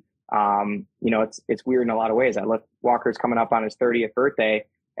people. And, you know, it's weird in a lot of ways. I look, Walker's coming up on his 30th birthday,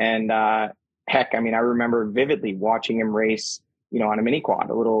 and heck, I mean, I remember vividly watching him race, you know, on a mini quad,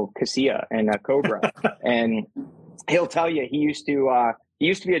 a little Casilla and a Cobra. And he'll tell you, he used to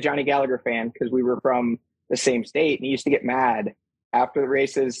be a Johnny Gallagher fan, because we were from the same state, and he used to get mad after the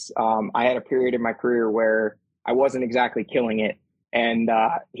races. I had a period in my career where I wasn't exactly killing it. And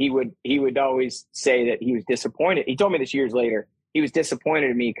he would always say that he was disappointed. He told me this years later. He was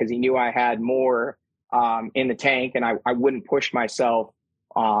disappointed in me because he knew I had more in the tank, and I wouldn't push myself,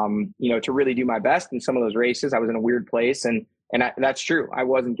 you know, to really do my best in some of those races. I was in a weird place, and that's true. I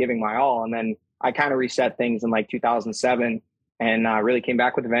wasn't giving my all. And then I kind of reset things in like 2007, and really came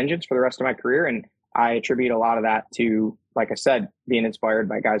back with a vengeance for the rest of my career. And I attribute a lot of that to, like I said, being inspired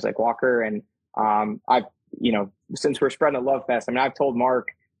by guys like Walker. And I've, you know, since we're spreading a love fest, I mean, I've told Mark,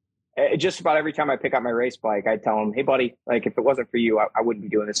 just about every time I pick up my race bike, I tell him, hey buddy, like, if it wasn't for you, I wouldn't be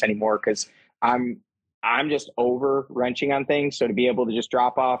doing this anymore. Cause I'm just over wrenching on things. So to be able to just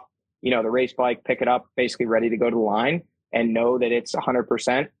drop off, you know, the race bike, pick it up, basically ready to go to the line, and know that it's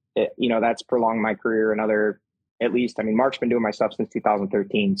 100%, you know, that's prolonged my career another, at least, I mean, Mark's been doing my stuff since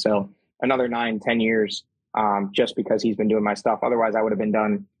 2013. So another 9-10 years, just because he's been doing my stuff. Otherwise I would have been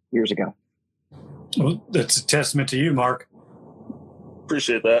done years ago. Well, that's a testament to you, Mark.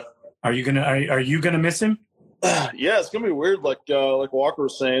 Appreciate that. Are you gonna miss him? Yeah, it's gonna be weird. Like Walker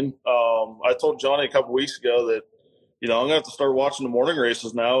was saying, I told Johnny a couple weeks ago that, you know, I'm gonna have to start watching the morning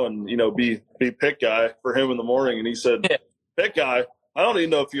races now, and, you know, be pit guy for him in the morning. And he said, yeah. Pit guy, I don't need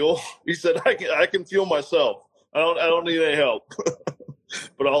no fuel. He said, I can fuel myself. I don't need any help.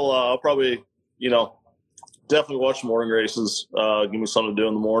 But I'll probably, you know, definitely watch the morning races. Give me something to do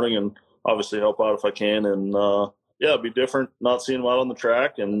in the morning, and obviously help out if I can. And yeah, it'd be different not seeing him out on the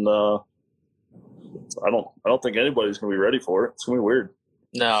track. And I don't think anybody's gonna be ready for it. It's gonna be weird.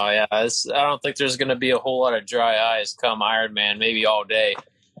 No, yeah, I don't think there's gonna be a whole lot of dry eyes come Ironman, maybe all day.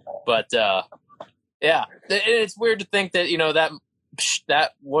 But yeah, it's weird to think that, you know, that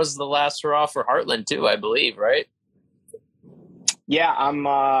was the last hurrah for Heartland too, I believe, right?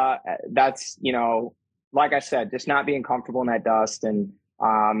 Yeah, that's, you know, like I said, just not being comfortable in that dust. And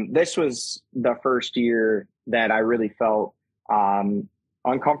this was the first year that I really felt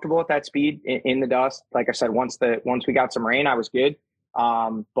uncomfortable at that speed in the dust. Like I said, once we got some rain, I was good.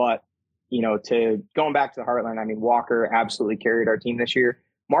 But, you know, going back to the Heartland, I mean, Walker absolutely carried our team this year.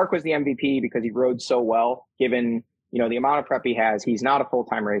 Mark was the MVP because he rode so well, given, you know, the amount of prep he has. He's not a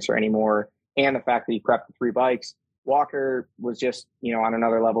full-time racer anymore, and the fact that he prepped the 3 bikes. Walker was just, you know, on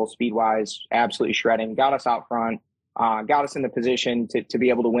another level speed-wise, absolutely shredding, got us out front, got us in the position to be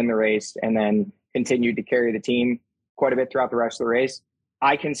able to win the race, and then continued to carry the team quite a bit throughout the rest of the race.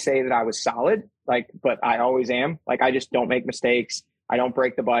 I can say that I was solid, but I always am. Like, I just don't make mistakes. I don't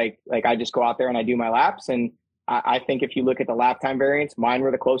break the bike. Like, I just go out there and I do my laps. And I think if you look at the lap time variants, mine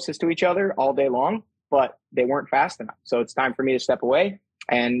were the closest to each other all day long, but they weren't fast enough. So it's time for me to step away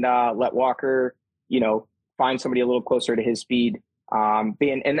and let Walker, you know, find somebody a little closer to his speed. And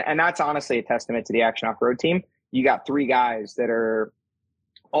that's honestly a testament to the Action Off-Road team. You got 3 guys that are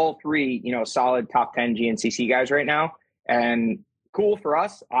all 3, you know, solid top 10 GNCC guys right now. And cool for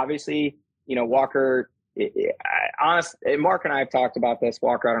us, obviously, you know, Walker, Mark and I have talked about this.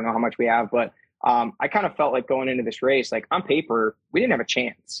 Walker, I don't know how much we have, but I kind of felt like going into this race, like on paper, we didn't have a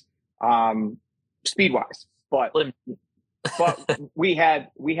chance, speed wise, but we had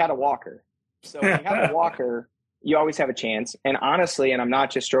a Walker. So when you have a Walker, you always have a chance. And honestly, and I'm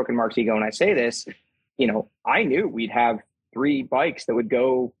not just stroking Mark's ego when I say this, you know, I knew we'd have 3 bikes that would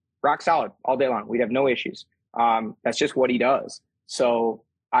go rock solid all day long. We'd have no issues. That's just what he does. So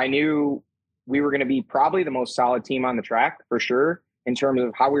I knew we were going to be probably the most solid team on the track for sure, in terms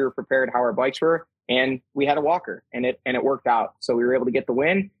of how we were prepared, how our bikes were, and we had a Walker, and it worked out. So we were able to get the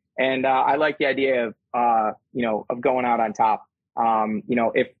win. And I like the idea of, you know, of going out on top. You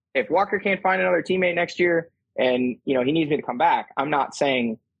know, if Walker can't find another teammate next year and, you know, he needs me to come back, I'm not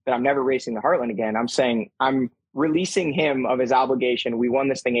saying that I'm never racing the Heartland again. I'm saying I'm releasing him of his obligation. We won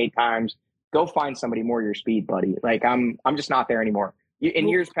this thing 8 times. Go find somebody more your speed, buddy. Like I'm just not there anymore. in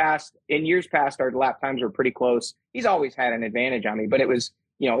years past, our lap times were pretty close. He's always had an advantage on me, but it was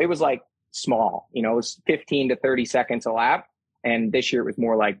like small. It was 15 to 30 seconds a lap, and this year it was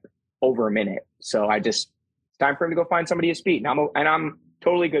more like over a minute. So it's time for him to go find somebody his speed, and I'm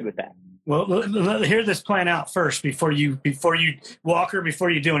totally good with that. Well, hear this plan out first before you Walker, before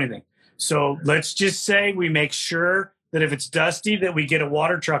you do anything. So let's just say we make sure that if it's dusty, that we get a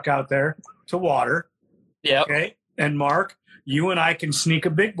water truck out there to water. Yeah. Okay. And Mark, you and I can sneak a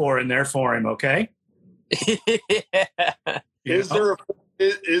big bore in there for him. Okay. Is there a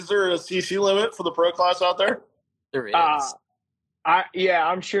CC limit for the pro class out there? There is.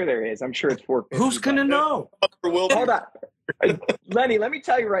 I'm sure there is. I'm sure it's 450. Who's gonna know? Hold on. Lenny, let me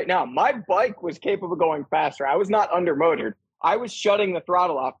tell you right now, my bike was capable of going faster. I was not undermotored. I was shutting the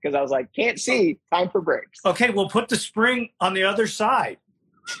throttle off because I was like, can't see, time for brakes. Okay, we'll put the spring on the other side.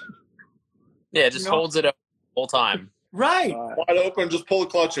 Yeah, it just holds it up the whole time. Right. Wide open, just pull the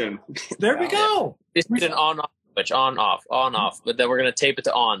clutch in. There we go. It's an on-off switch, on-off. But then we're going to tape it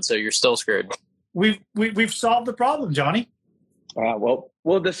to on, so you're still screwed. We've solved the problem, Johnny. Well,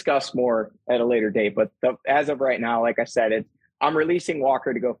 we'll discuss more at a later date. But as of right now, like I said, I'm releasing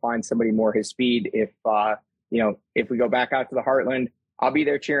Walker to go find somebody more his speed. If we go back out to the Heartland, I'll be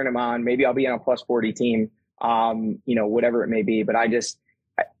there cheering him on. Maybe I'll be on a plus 40 team, whatever it may be. But I think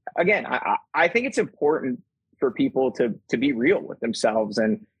it's important for people to be real with themselves.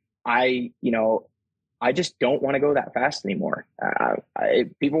 And I just don't want to go that fast anymore.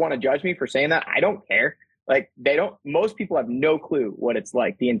 If people want to judge me for saying that, I don't care. Like most people have no clue what it's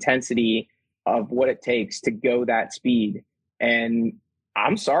like, the intensity of what it takes to go that speed. And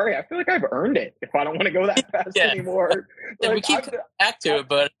I'm sorry, I feel like I've earned it if I don't want to go that fast anymore. Like, we keep coming back to it,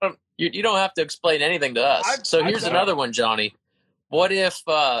 but you don't have to explain anything to us. So here's another one, Johnny. What if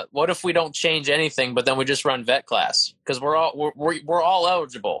we don't change anything, but then we just run vet class? Because we're all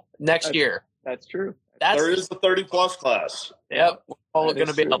eligible next year. That's true. There is the 30+ class. Yep, we're all going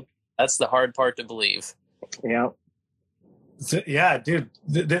to be. That's the hard part to believe. Yeah. So, yeah, dude.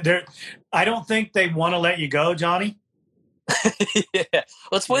 I don't think they want to let you go, Johnny. Yeah.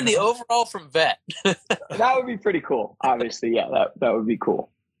 Let's win the overall from vet. That would be pretty cool. Obviously, yeah, that would be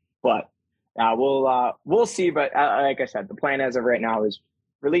cool. But we'll see. But like I said, the plan as of right now is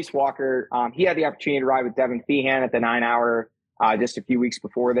release Walker. He had the opportunity to ride with Devin Feehan at the 9-hour just a few weeks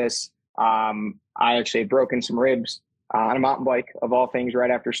before this. I actually had broken some ribs on a mountain bike, of all things, right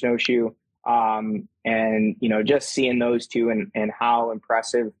after snowshoe. And just seeing those two and how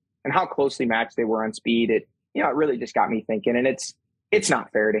impressive and how closely matched they were on speed, it really just got me thinking. And it's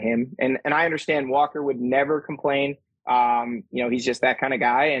not fair to him. And I understand Walker would never complain. He's just that kind of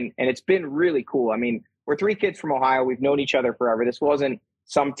guy. And it's been really cool. I mean, we're 3 kids from Ohio. We've known each other forever. This wasn't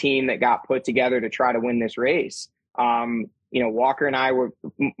some team that got put together to try to win this race. Walker and I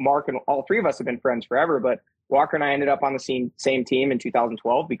Mark and all 3 of us have been friends forever, but Walker and I ended up on the same team in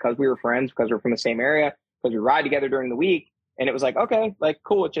 2012 because we were friends, because we're from the same area, because we ride together during the week. And it was like, okay, like,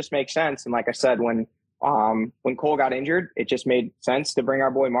 cool. It just makes sense. And like I said, when Cole got injured, it just made sense to bring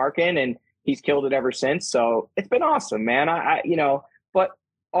our boy Mark in, and he's killed it ever since. So it's been awesome, man. But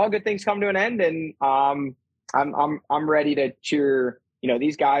all good things come to an end, and I'm ready to cheer,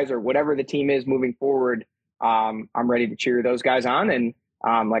 these guys or whatever the team is moving forward. I'm ready to cheer those guys on. And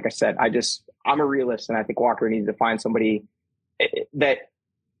like I said, I'm a realist, and I think Walker needs to find somebody that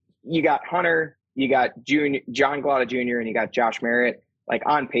you got Hunter, you got John Glada Jr., and you got Josh Merritt. Like,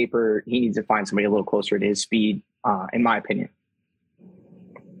 on paper, he needs to find somebody a little closer to his speed, in my opinion.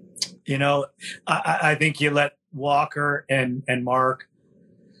 I think you let Walker and Mark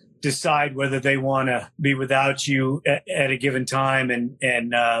decide whether they want to be without you at a given time.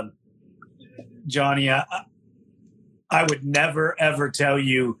 And Johnny, I would never, ever tell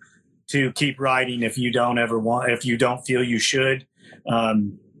you to keep riding if you don't feel you should. I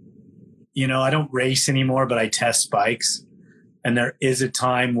don't race anymore, but I test bikes. And there is a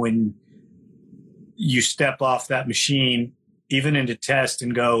time when you step off that machine, even into test,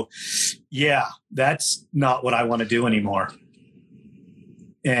 and go, yeah, that's not what I want to do anymore.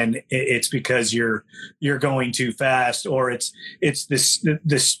 And it's because you're going too fast, or it's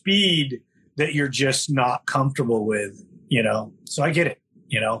the speed that you're just not comfortable with, So I get it,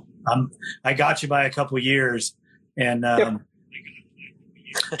 I got you by a couple of years, and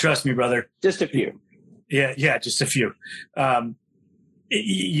trust me, brother. Just a few. Yeah, just a few.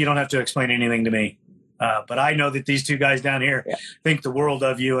 You don't have to explain anything to me. But I know that these 2 guys down here think the world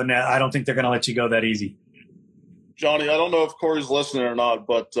of you, and I don't think they're going to let you go that easy. Johnny, I don't know if Corey's listening or not,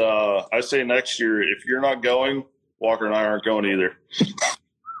 but I say next year, if you're not going, Walker and I aren't going either.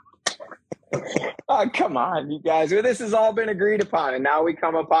 Oh, come on, you guys. This has all been agreed upon, and now we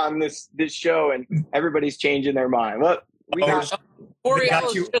come upon this show, and everybody's changing their mind. Look, we got Corey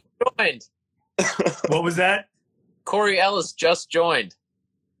Ellis just joined. What was that? Corey Ellis just joined.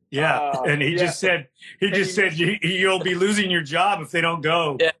 Yeah, and he just said you'll be losing your job if they don't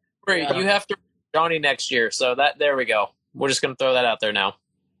go. Yeah, Corey, you have to Johnny next year. So there we go. We're just going to throw that out there now.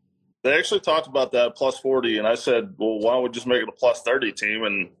 They actually talked about that plus 40, and I said, well, why don't we just make it a plus 30 team,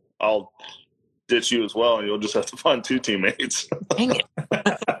 and I'll ditch you as well, and you'll just have to find 2 teammates. Dang it.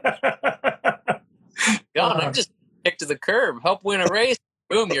 God, I'm just kicked to the curb. Help win a race.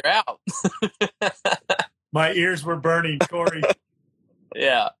 Boom, you're out. My ears were burning, Corey.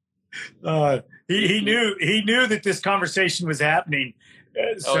 Yeah. He knew that this conversation was happening.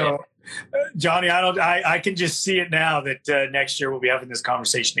 Johnny, I can just see it now that next year we'll be having this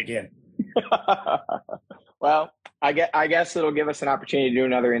conversation again. Well, I guess it'll give us an opportunity to do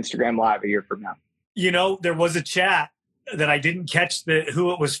another Instagram Live a year from now. You know, there was a chat that I didn't catch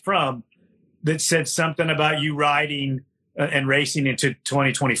who it was from that said something about you riding and racing into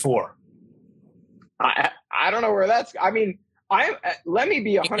 2024. I don't know where that's. I mean, let me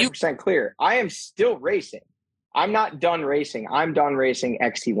be 100% clear. I am still racing. I'm not done racing. I'm done racing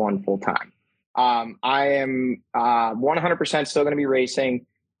XT1 full time. I am 100% still going to be racing.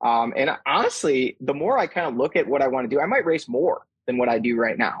 And honestly, the more I kind of look at what I want to do, I might race more than what I do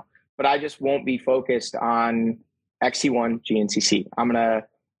right now, but I just won't be focused on XT1 GNCC. I'm going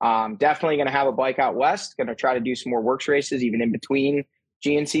to definitely going to have a bike out west, going to try to do some more works races, even in between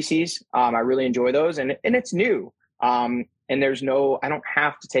GNCCs. I really enjoy those, and it's new. And I don't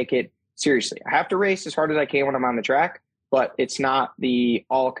have to take it seriously. I have to race as hard as I can when I'm on the track, but it's not the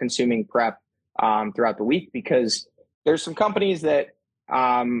all-consuming prep throughout the week, because there's some companies that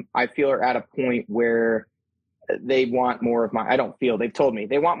I feel are at a point where they want more of they've told me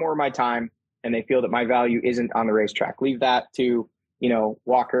they want more of my time, and they feel that my value isn't on the racetrack. Leave that to,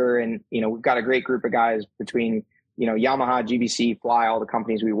 Walker, and, we've got a great group of guys between, Yamaha, GBC, Fly, all the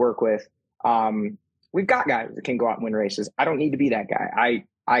companies we work with. We've got guys that can go out and win races. I don't need to be that guy.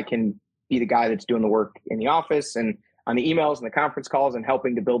 I can be the guy that's doing the work in the office and on the emails and the conference calls and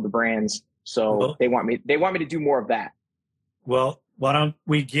helping to build the brands. So they want me to do more of that. Well, why don't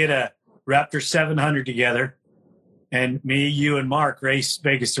we get a Raptor 700 together, and me, you, and Mark race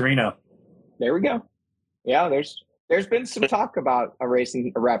Vegas to Reno? There we go. Yeah, there's been some talk about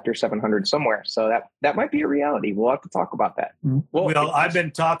racing a Raptor 700 somewhere, so that might be a reality. We'll have to talk about that. Well, I've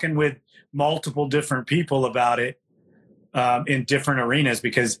been talking with multiple different people about it in different arenas,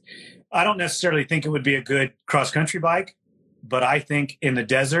 because I don't necessarily think it would be a good cross-country bike, but I think in the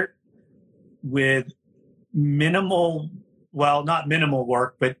desert with not minimal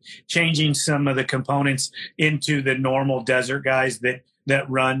work, but changing some of the components into the normal desert guys that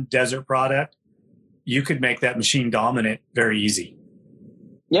run desert product, you could make that machine dominant very easy.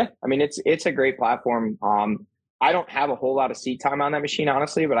 Yeah. I mean, it's a great platform. I don't have a whole lot of seat time on that machine,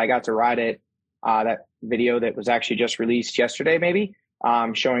 honestly, but I got to ride it. That video that was actually just released yesterday, maybe,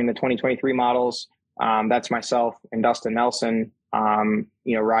 showing the 2023 models. That's myself and Dustin Nelson,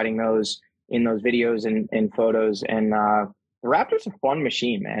 riding those in those videos and photos. And the Raptor's a fun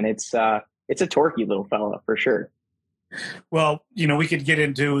machine, man. It's a torquey little fella for sure. Well, we could get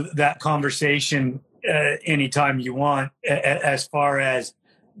into that conversation anytime you want, as far as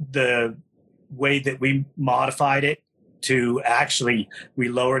the way that we modified it to actually, we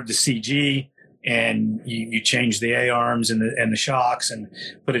lowered the CG, and you change the A-arms and the shocks and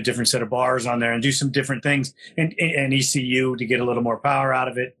put a different set of bars on there and do some different things, and ECU to get a little more power out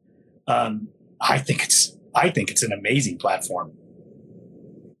of it. I think it's an amazing platform.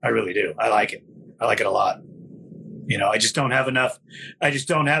 I really do. I like it. I like it a lot. I just don't have enough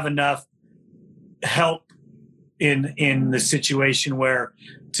help in the situation where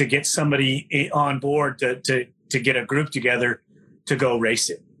to get somebody on board to get a group together to go race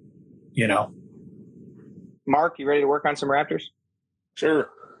it. Mark, you ready to work on some Raptors? Sure.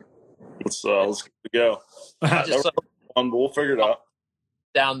 Let's go. We'll figure it out.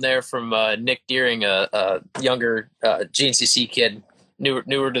 Down there from Nick Deering, a younger GNCC kid,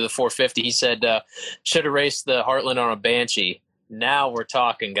 newer to the 450. He said should have raced the Heartland on a Banshee. Now we're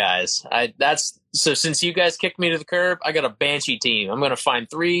talking, guys. So since you guys kicked me to the curb, I got a Banshee team. I'm going to find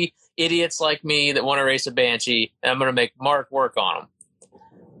 3 idiots like me that want to race a Banshee, and I'm going to make Mark work on them.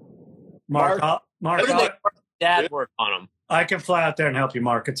 Mark, Dad work on them. I can fly out there and help you,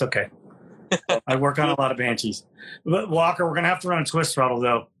 Mark. It's okay. I work on a lot of Banshees. But Walker, we're going to have to run a twist throttle,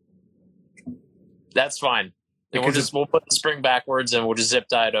 though. That's fine. And we'll put the spring backwards and we'll just zip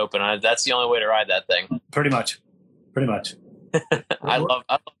tie it open. That's the only way to ride that thing. Pretty much. I love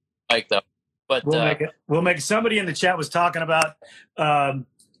the bike, though. But we'll make somebody in the chat was talking about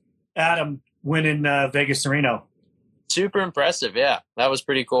Adam winning Vegas to Reno. Super impressive. Yeah, that was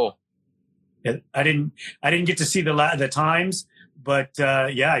pretty cool. I didn't get to see the times, but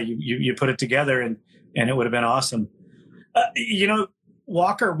yeah, you put it together and it would have been awesome.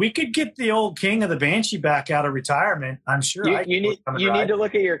 Walker, we could get the old king of the Banshee back out of retirement. I'm sure. You need to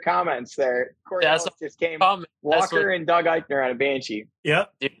look at your comments there. Corey just came. Walker and Doug Eichner on a Banshee.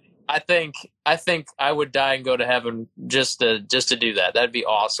 Yep. Dude, I think I would die and go to heaven just to do that. That'd be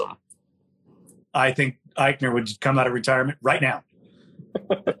awesome. I think Eichner would come out of retirement right now.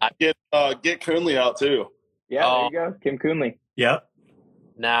 Get Coonley out too. Yeah, there you go, Kim Coonley. Yep.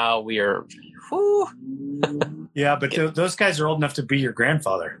 Now we are. Whew. Yeah, but those guys are old enough to be your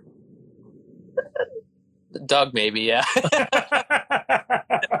grandfather. Doug, maybe, yeah.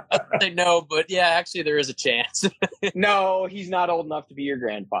 I know, but yeah, actually, there is a chance. No, he's not old enough to be your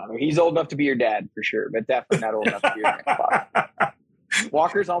grandfather. He's old enough to be your dad for sure, but definitely not old enough to be your grandfather.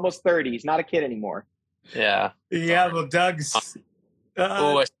 Walker's almost 30. He's not a kid anymore. Yeah. Yeah, well, Doug's.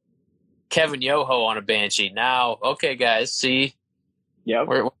 Kevin Yoho on a Banshee. Now, okay, guys, see? Yeah,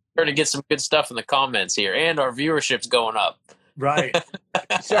 we're going to get some good stuff in the comments here, and our viewership's going up. Right.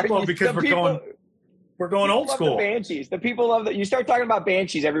 Well, because we're going old school. The Banshees. The people love that. You start talking about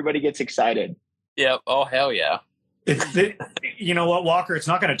Banshees, everybody gets excited. Yep. Oh, hell yeah. You know what, Walker? It's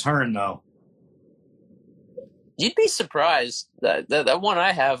not going to turn, though. You'd be surprised that one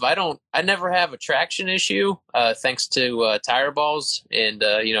I have. I never have a traction issue, thanks to tire balls and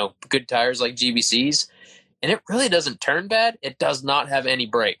good tires like GBCs. And it really doesn't turn bad. It does not have any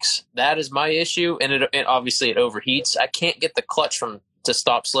brakes. That is my issue, and it obviously it overheats. I can't get the clutch to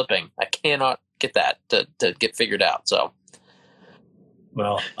stop slipping. I cannot get that to get figured out. So,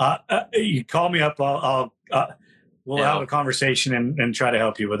 well, you call me up. We'll have a conversation and try to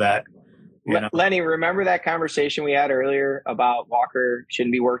help you with that. Lenny, remember that conversation we had earlier about Walker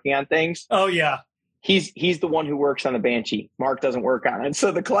shouldn't be working on things? Oh yeah, he's the one who works on the Banshee. Mark doesn't work on it,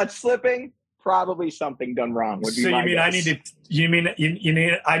 so the clutch slipping. Probably something done wrong. Would be my guess.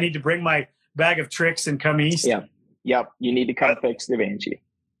 I need to bring my bag of tricks and come east? Yeah. Yep. You need to come fix the Banshee.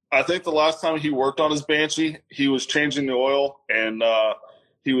 I think the last time he worked on his Banshee, he was changing the oil and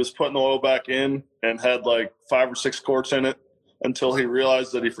he was putting the oil back in and had like 5 or 6 quarts in it until he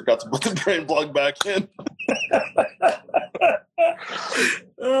realized that he forgot to put the drain plug back in.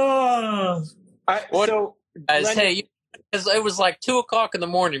 Because it was like 2:00 in the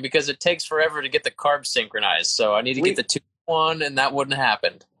morning because it takes forever to get the carbs synchronized. So I need to get the 2-1, and that wouldn't have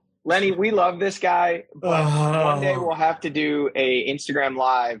happened. Lenny, we love this guy, but one day we'll have to do a Instagram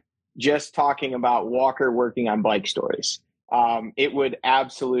Live just talking about Walker working on bike stories. It would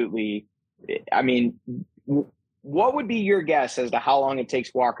absolutely, what would be your guess as to how long it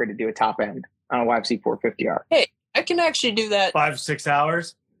takes Walker to do a top end on a YFC 450R? Hey, I can actually do that. 5-6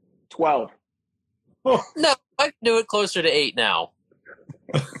 hours? 12. Oh. No, I can do it closer to 8 now.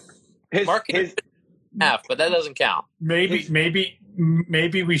 Mark half, but that doesn't count. Maybe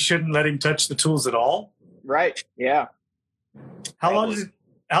we shouldn't let him touch the tools at all. Right. Yeah. How long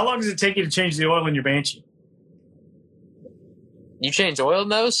does it take you to change the oil in your Banshee? You change oil in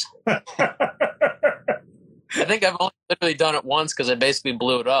those? I think I've only literally done it once because I basically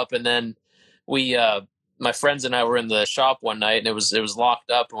blew it up, and then we my friends and I were in the shop one night, and it was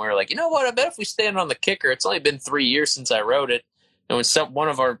locked up, and we were like, you know what? I bet if we stand on the kicker, it's only been 3 years since I rode it, and when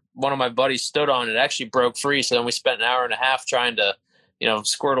one of my buddies stood on it, actually broke free. So then we spent an hour and a half trying to,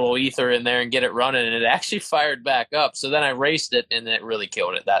 squirt a little ether in there and get it running, and it actually fired back up. So then I raced it, and it really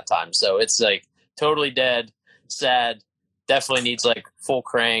killed it that time. So it's like totally dead, sad. Definitely needs like full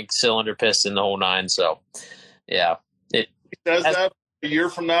crank, cylinder, piston, the whole 9. So yeah, he says that a year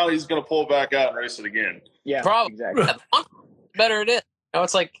from now he's going to pull it back out and race it again. Yeah, probably. Exactly. The better it is.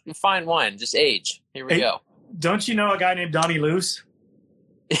 It's like fine wine, just age. Here we go. Don't you know a guy named Donnie Luce?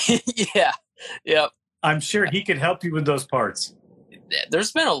 Yeah. Yep. I'm sure he could help you with those parts.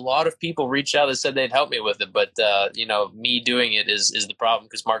 There's been a lot of people reach out that said they'd help me with it, but me doing it is the problem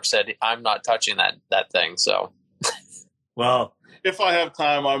because Mark said I'm not touching that thing. So, well, if I have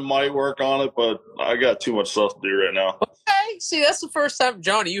time, I might work on it, but I got too much stuff to do right now. Okay, see, that's the first time,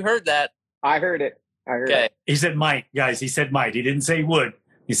 Johnny. You heard that? I heard it. Okay. He said might, guys. He said might. He didn't say would.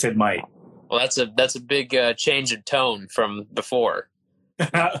 He said might. Well, that's a big change in tone from before.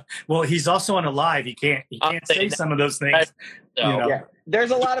 Well, he's also on a live. He can't say some of those things. Yeah.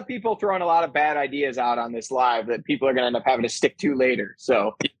 There's a lot of people throwing a lot of bad ideas out on this live that people are going to end up having to stick to later.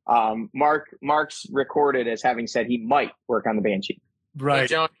 So Mark's recorded as having said he might work on the Banshee. Right. Hey,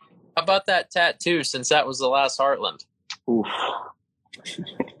 John, how about that tattoo since that was the last Heartland? Oof.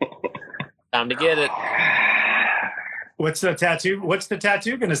 Time to get it. What's the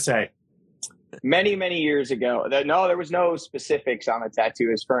tattoo going to say? Many, many years ago. No, there was no specifics on the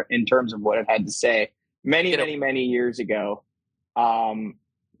tattoo in terms of what it had to say. Many years ago,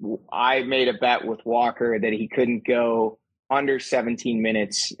 I made a bet with Walker that he couldn't go under 17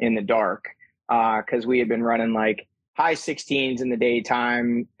 minutes in the dark because we had been running like high 16s in the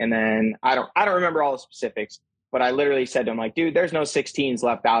daytime. And then I don't remember all the specifics, but I literally said to him, like, dude, there's no 16s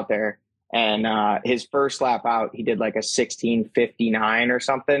left out there. And his first lap out, he did like a 16:59 or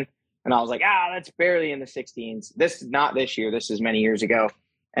something. And I was like, that's barely in the 16s. This is not this year. This is many years ago.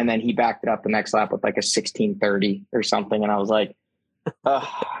 And then he backed it up the next lap with like a 16:30 or something. And I was like,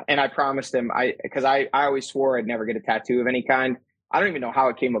 and I promised him, because I always swore I'd never get a tattoo of any kind. I don't even know how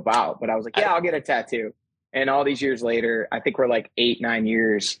it came about, but I was like, I'll get a tattoo. And all these years later, I think we're like 8-9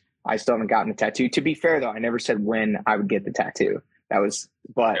 years, I still haven't gotten a tattoo. To be fair, though, I never said when I would get the tattoo.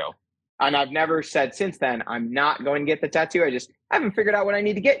 And I've never said since then, I'm not going to get the tattoo. I haven't figured out what I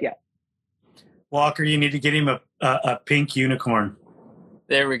need to get yet. Walker, you need to get him a pink unicorn.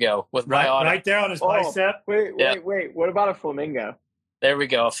 There we go. With right there on his bicep. Wait. What about a flamingo? There we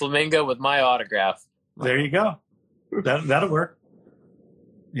go. A flamingo with my autograph. There you go. That'll work.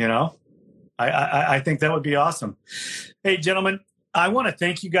 You know, I think that would be awesome. Hey, gentlemen, I want to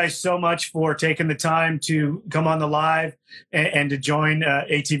thank you guys so much for taking the time to come on the live and to join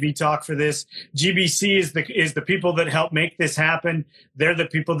ATV Talk for this. GBC is the people that help make this happen. They're the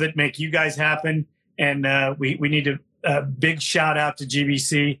people that make you guys happen. And we need a big shout out to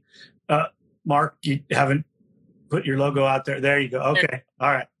GBC. Mark, you haven't put your logo out there. There you go. Okay.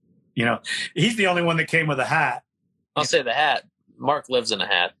 All right. You know, he's the only one that came with a hat. I'll say the hat. Mark lives in a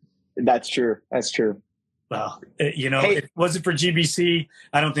hat. That's true. Well, you know, if it wasn't for GBC,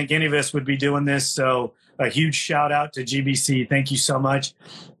 I don't think any of us would be doing this. So a huge shout out to GBC. Thank you so much.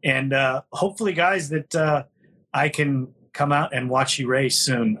 And hopefully, guys, that I can come out and watch you race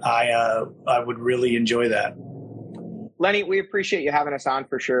soon. I would really enjoy that. Lenny, we appreciate you having us on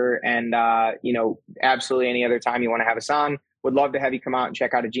for sure. And, absolutely any other time you want to have us on, would love to have you come out and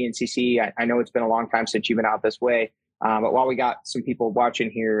check out a GNCC. I know it's been a long time since you've been out this way. But while we got some people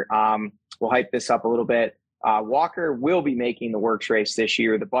watching here, we'll hype this up a little bit. Walker will be making the Works race this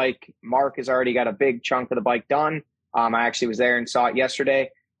year. The bike, Mark has already got a big chunk of the bike done. I actually was there and saw it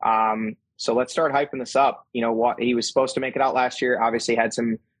yesterday. So let's start hyping this up. You know what? He was supposed to make it out last year. Obviously had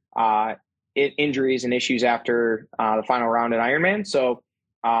some injuries and issues after the final round at Ironman. So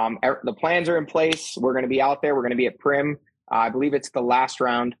the plans are in place. We're going to be out there. We're going to be at Prim. I believe it's the last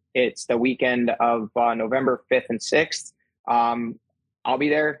round. It's the weekend of November 5th and 6th. I'll be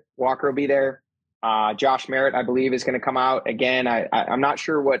there. Walker will be there. Josh Merritt, I believe, is going to come out again. I'm not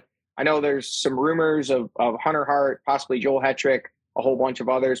sure what. I know there's some rumors of Hunter Hart, possibly Joel Hetrick, a whole bunch of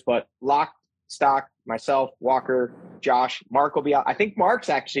others, but lock, stock, myself, Walker, Josh, Mark will be out. I think Mark's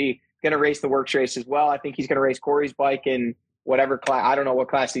actually going to race the Works race as well. I think he's going to race Corey's bike in whatever class. I don't know what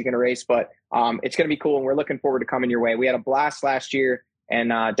class he's going to race, but it's going to be cool, and we're looking forward to coming your way. We had a blast last year, and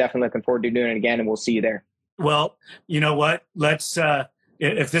definitely looking forward to doing it again, and we'll see you there. Well, you know what? Let's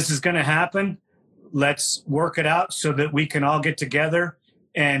if this is going to happen, let's work it out so that we can all get together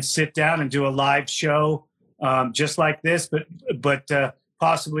and sit down and do a live show just like this, but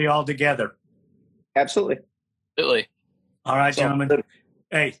possibly all together. Absolutely. All right, gentlemen.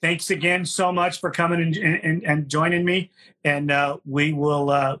 Hey, thanks again so much for coming and joining me. And we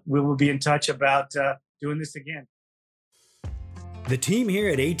will be in touch about doing this again. The team here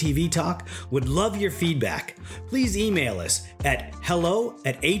at ATV Talk would love your feedback. Please email us at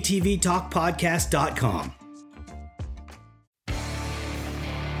hello@atvtalkpodcast.com.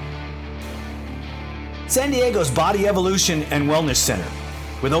 San Diego's Body Evolution and Wellness Center.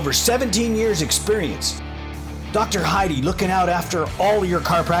 With over 17 years experience, Dr. Heidi looking out after all your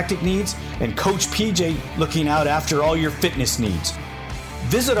chiropractic needs, and Coach PJ looking out after all your fitness needs.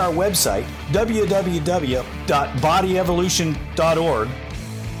 Visit our website, www.bodyevolution.org,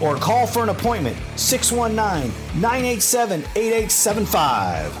 or call for an appointment,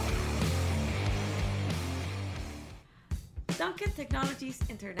 619-987-8875. Duncan Technologies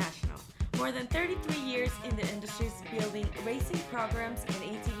International. More than 33 years in the industry building racing programs and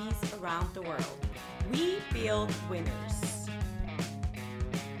ATVs around the world. We build winners.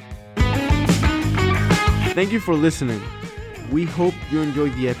 Thank you for listening. We hope you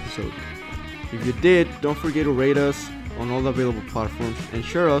enjoyed the episode. If you did, don't forget to rate us on all the available platforms and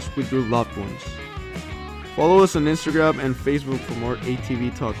share us with your loved ones. Follow us on Instagram and Facebook for more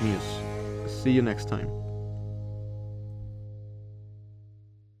ATV Talk news. See you next time.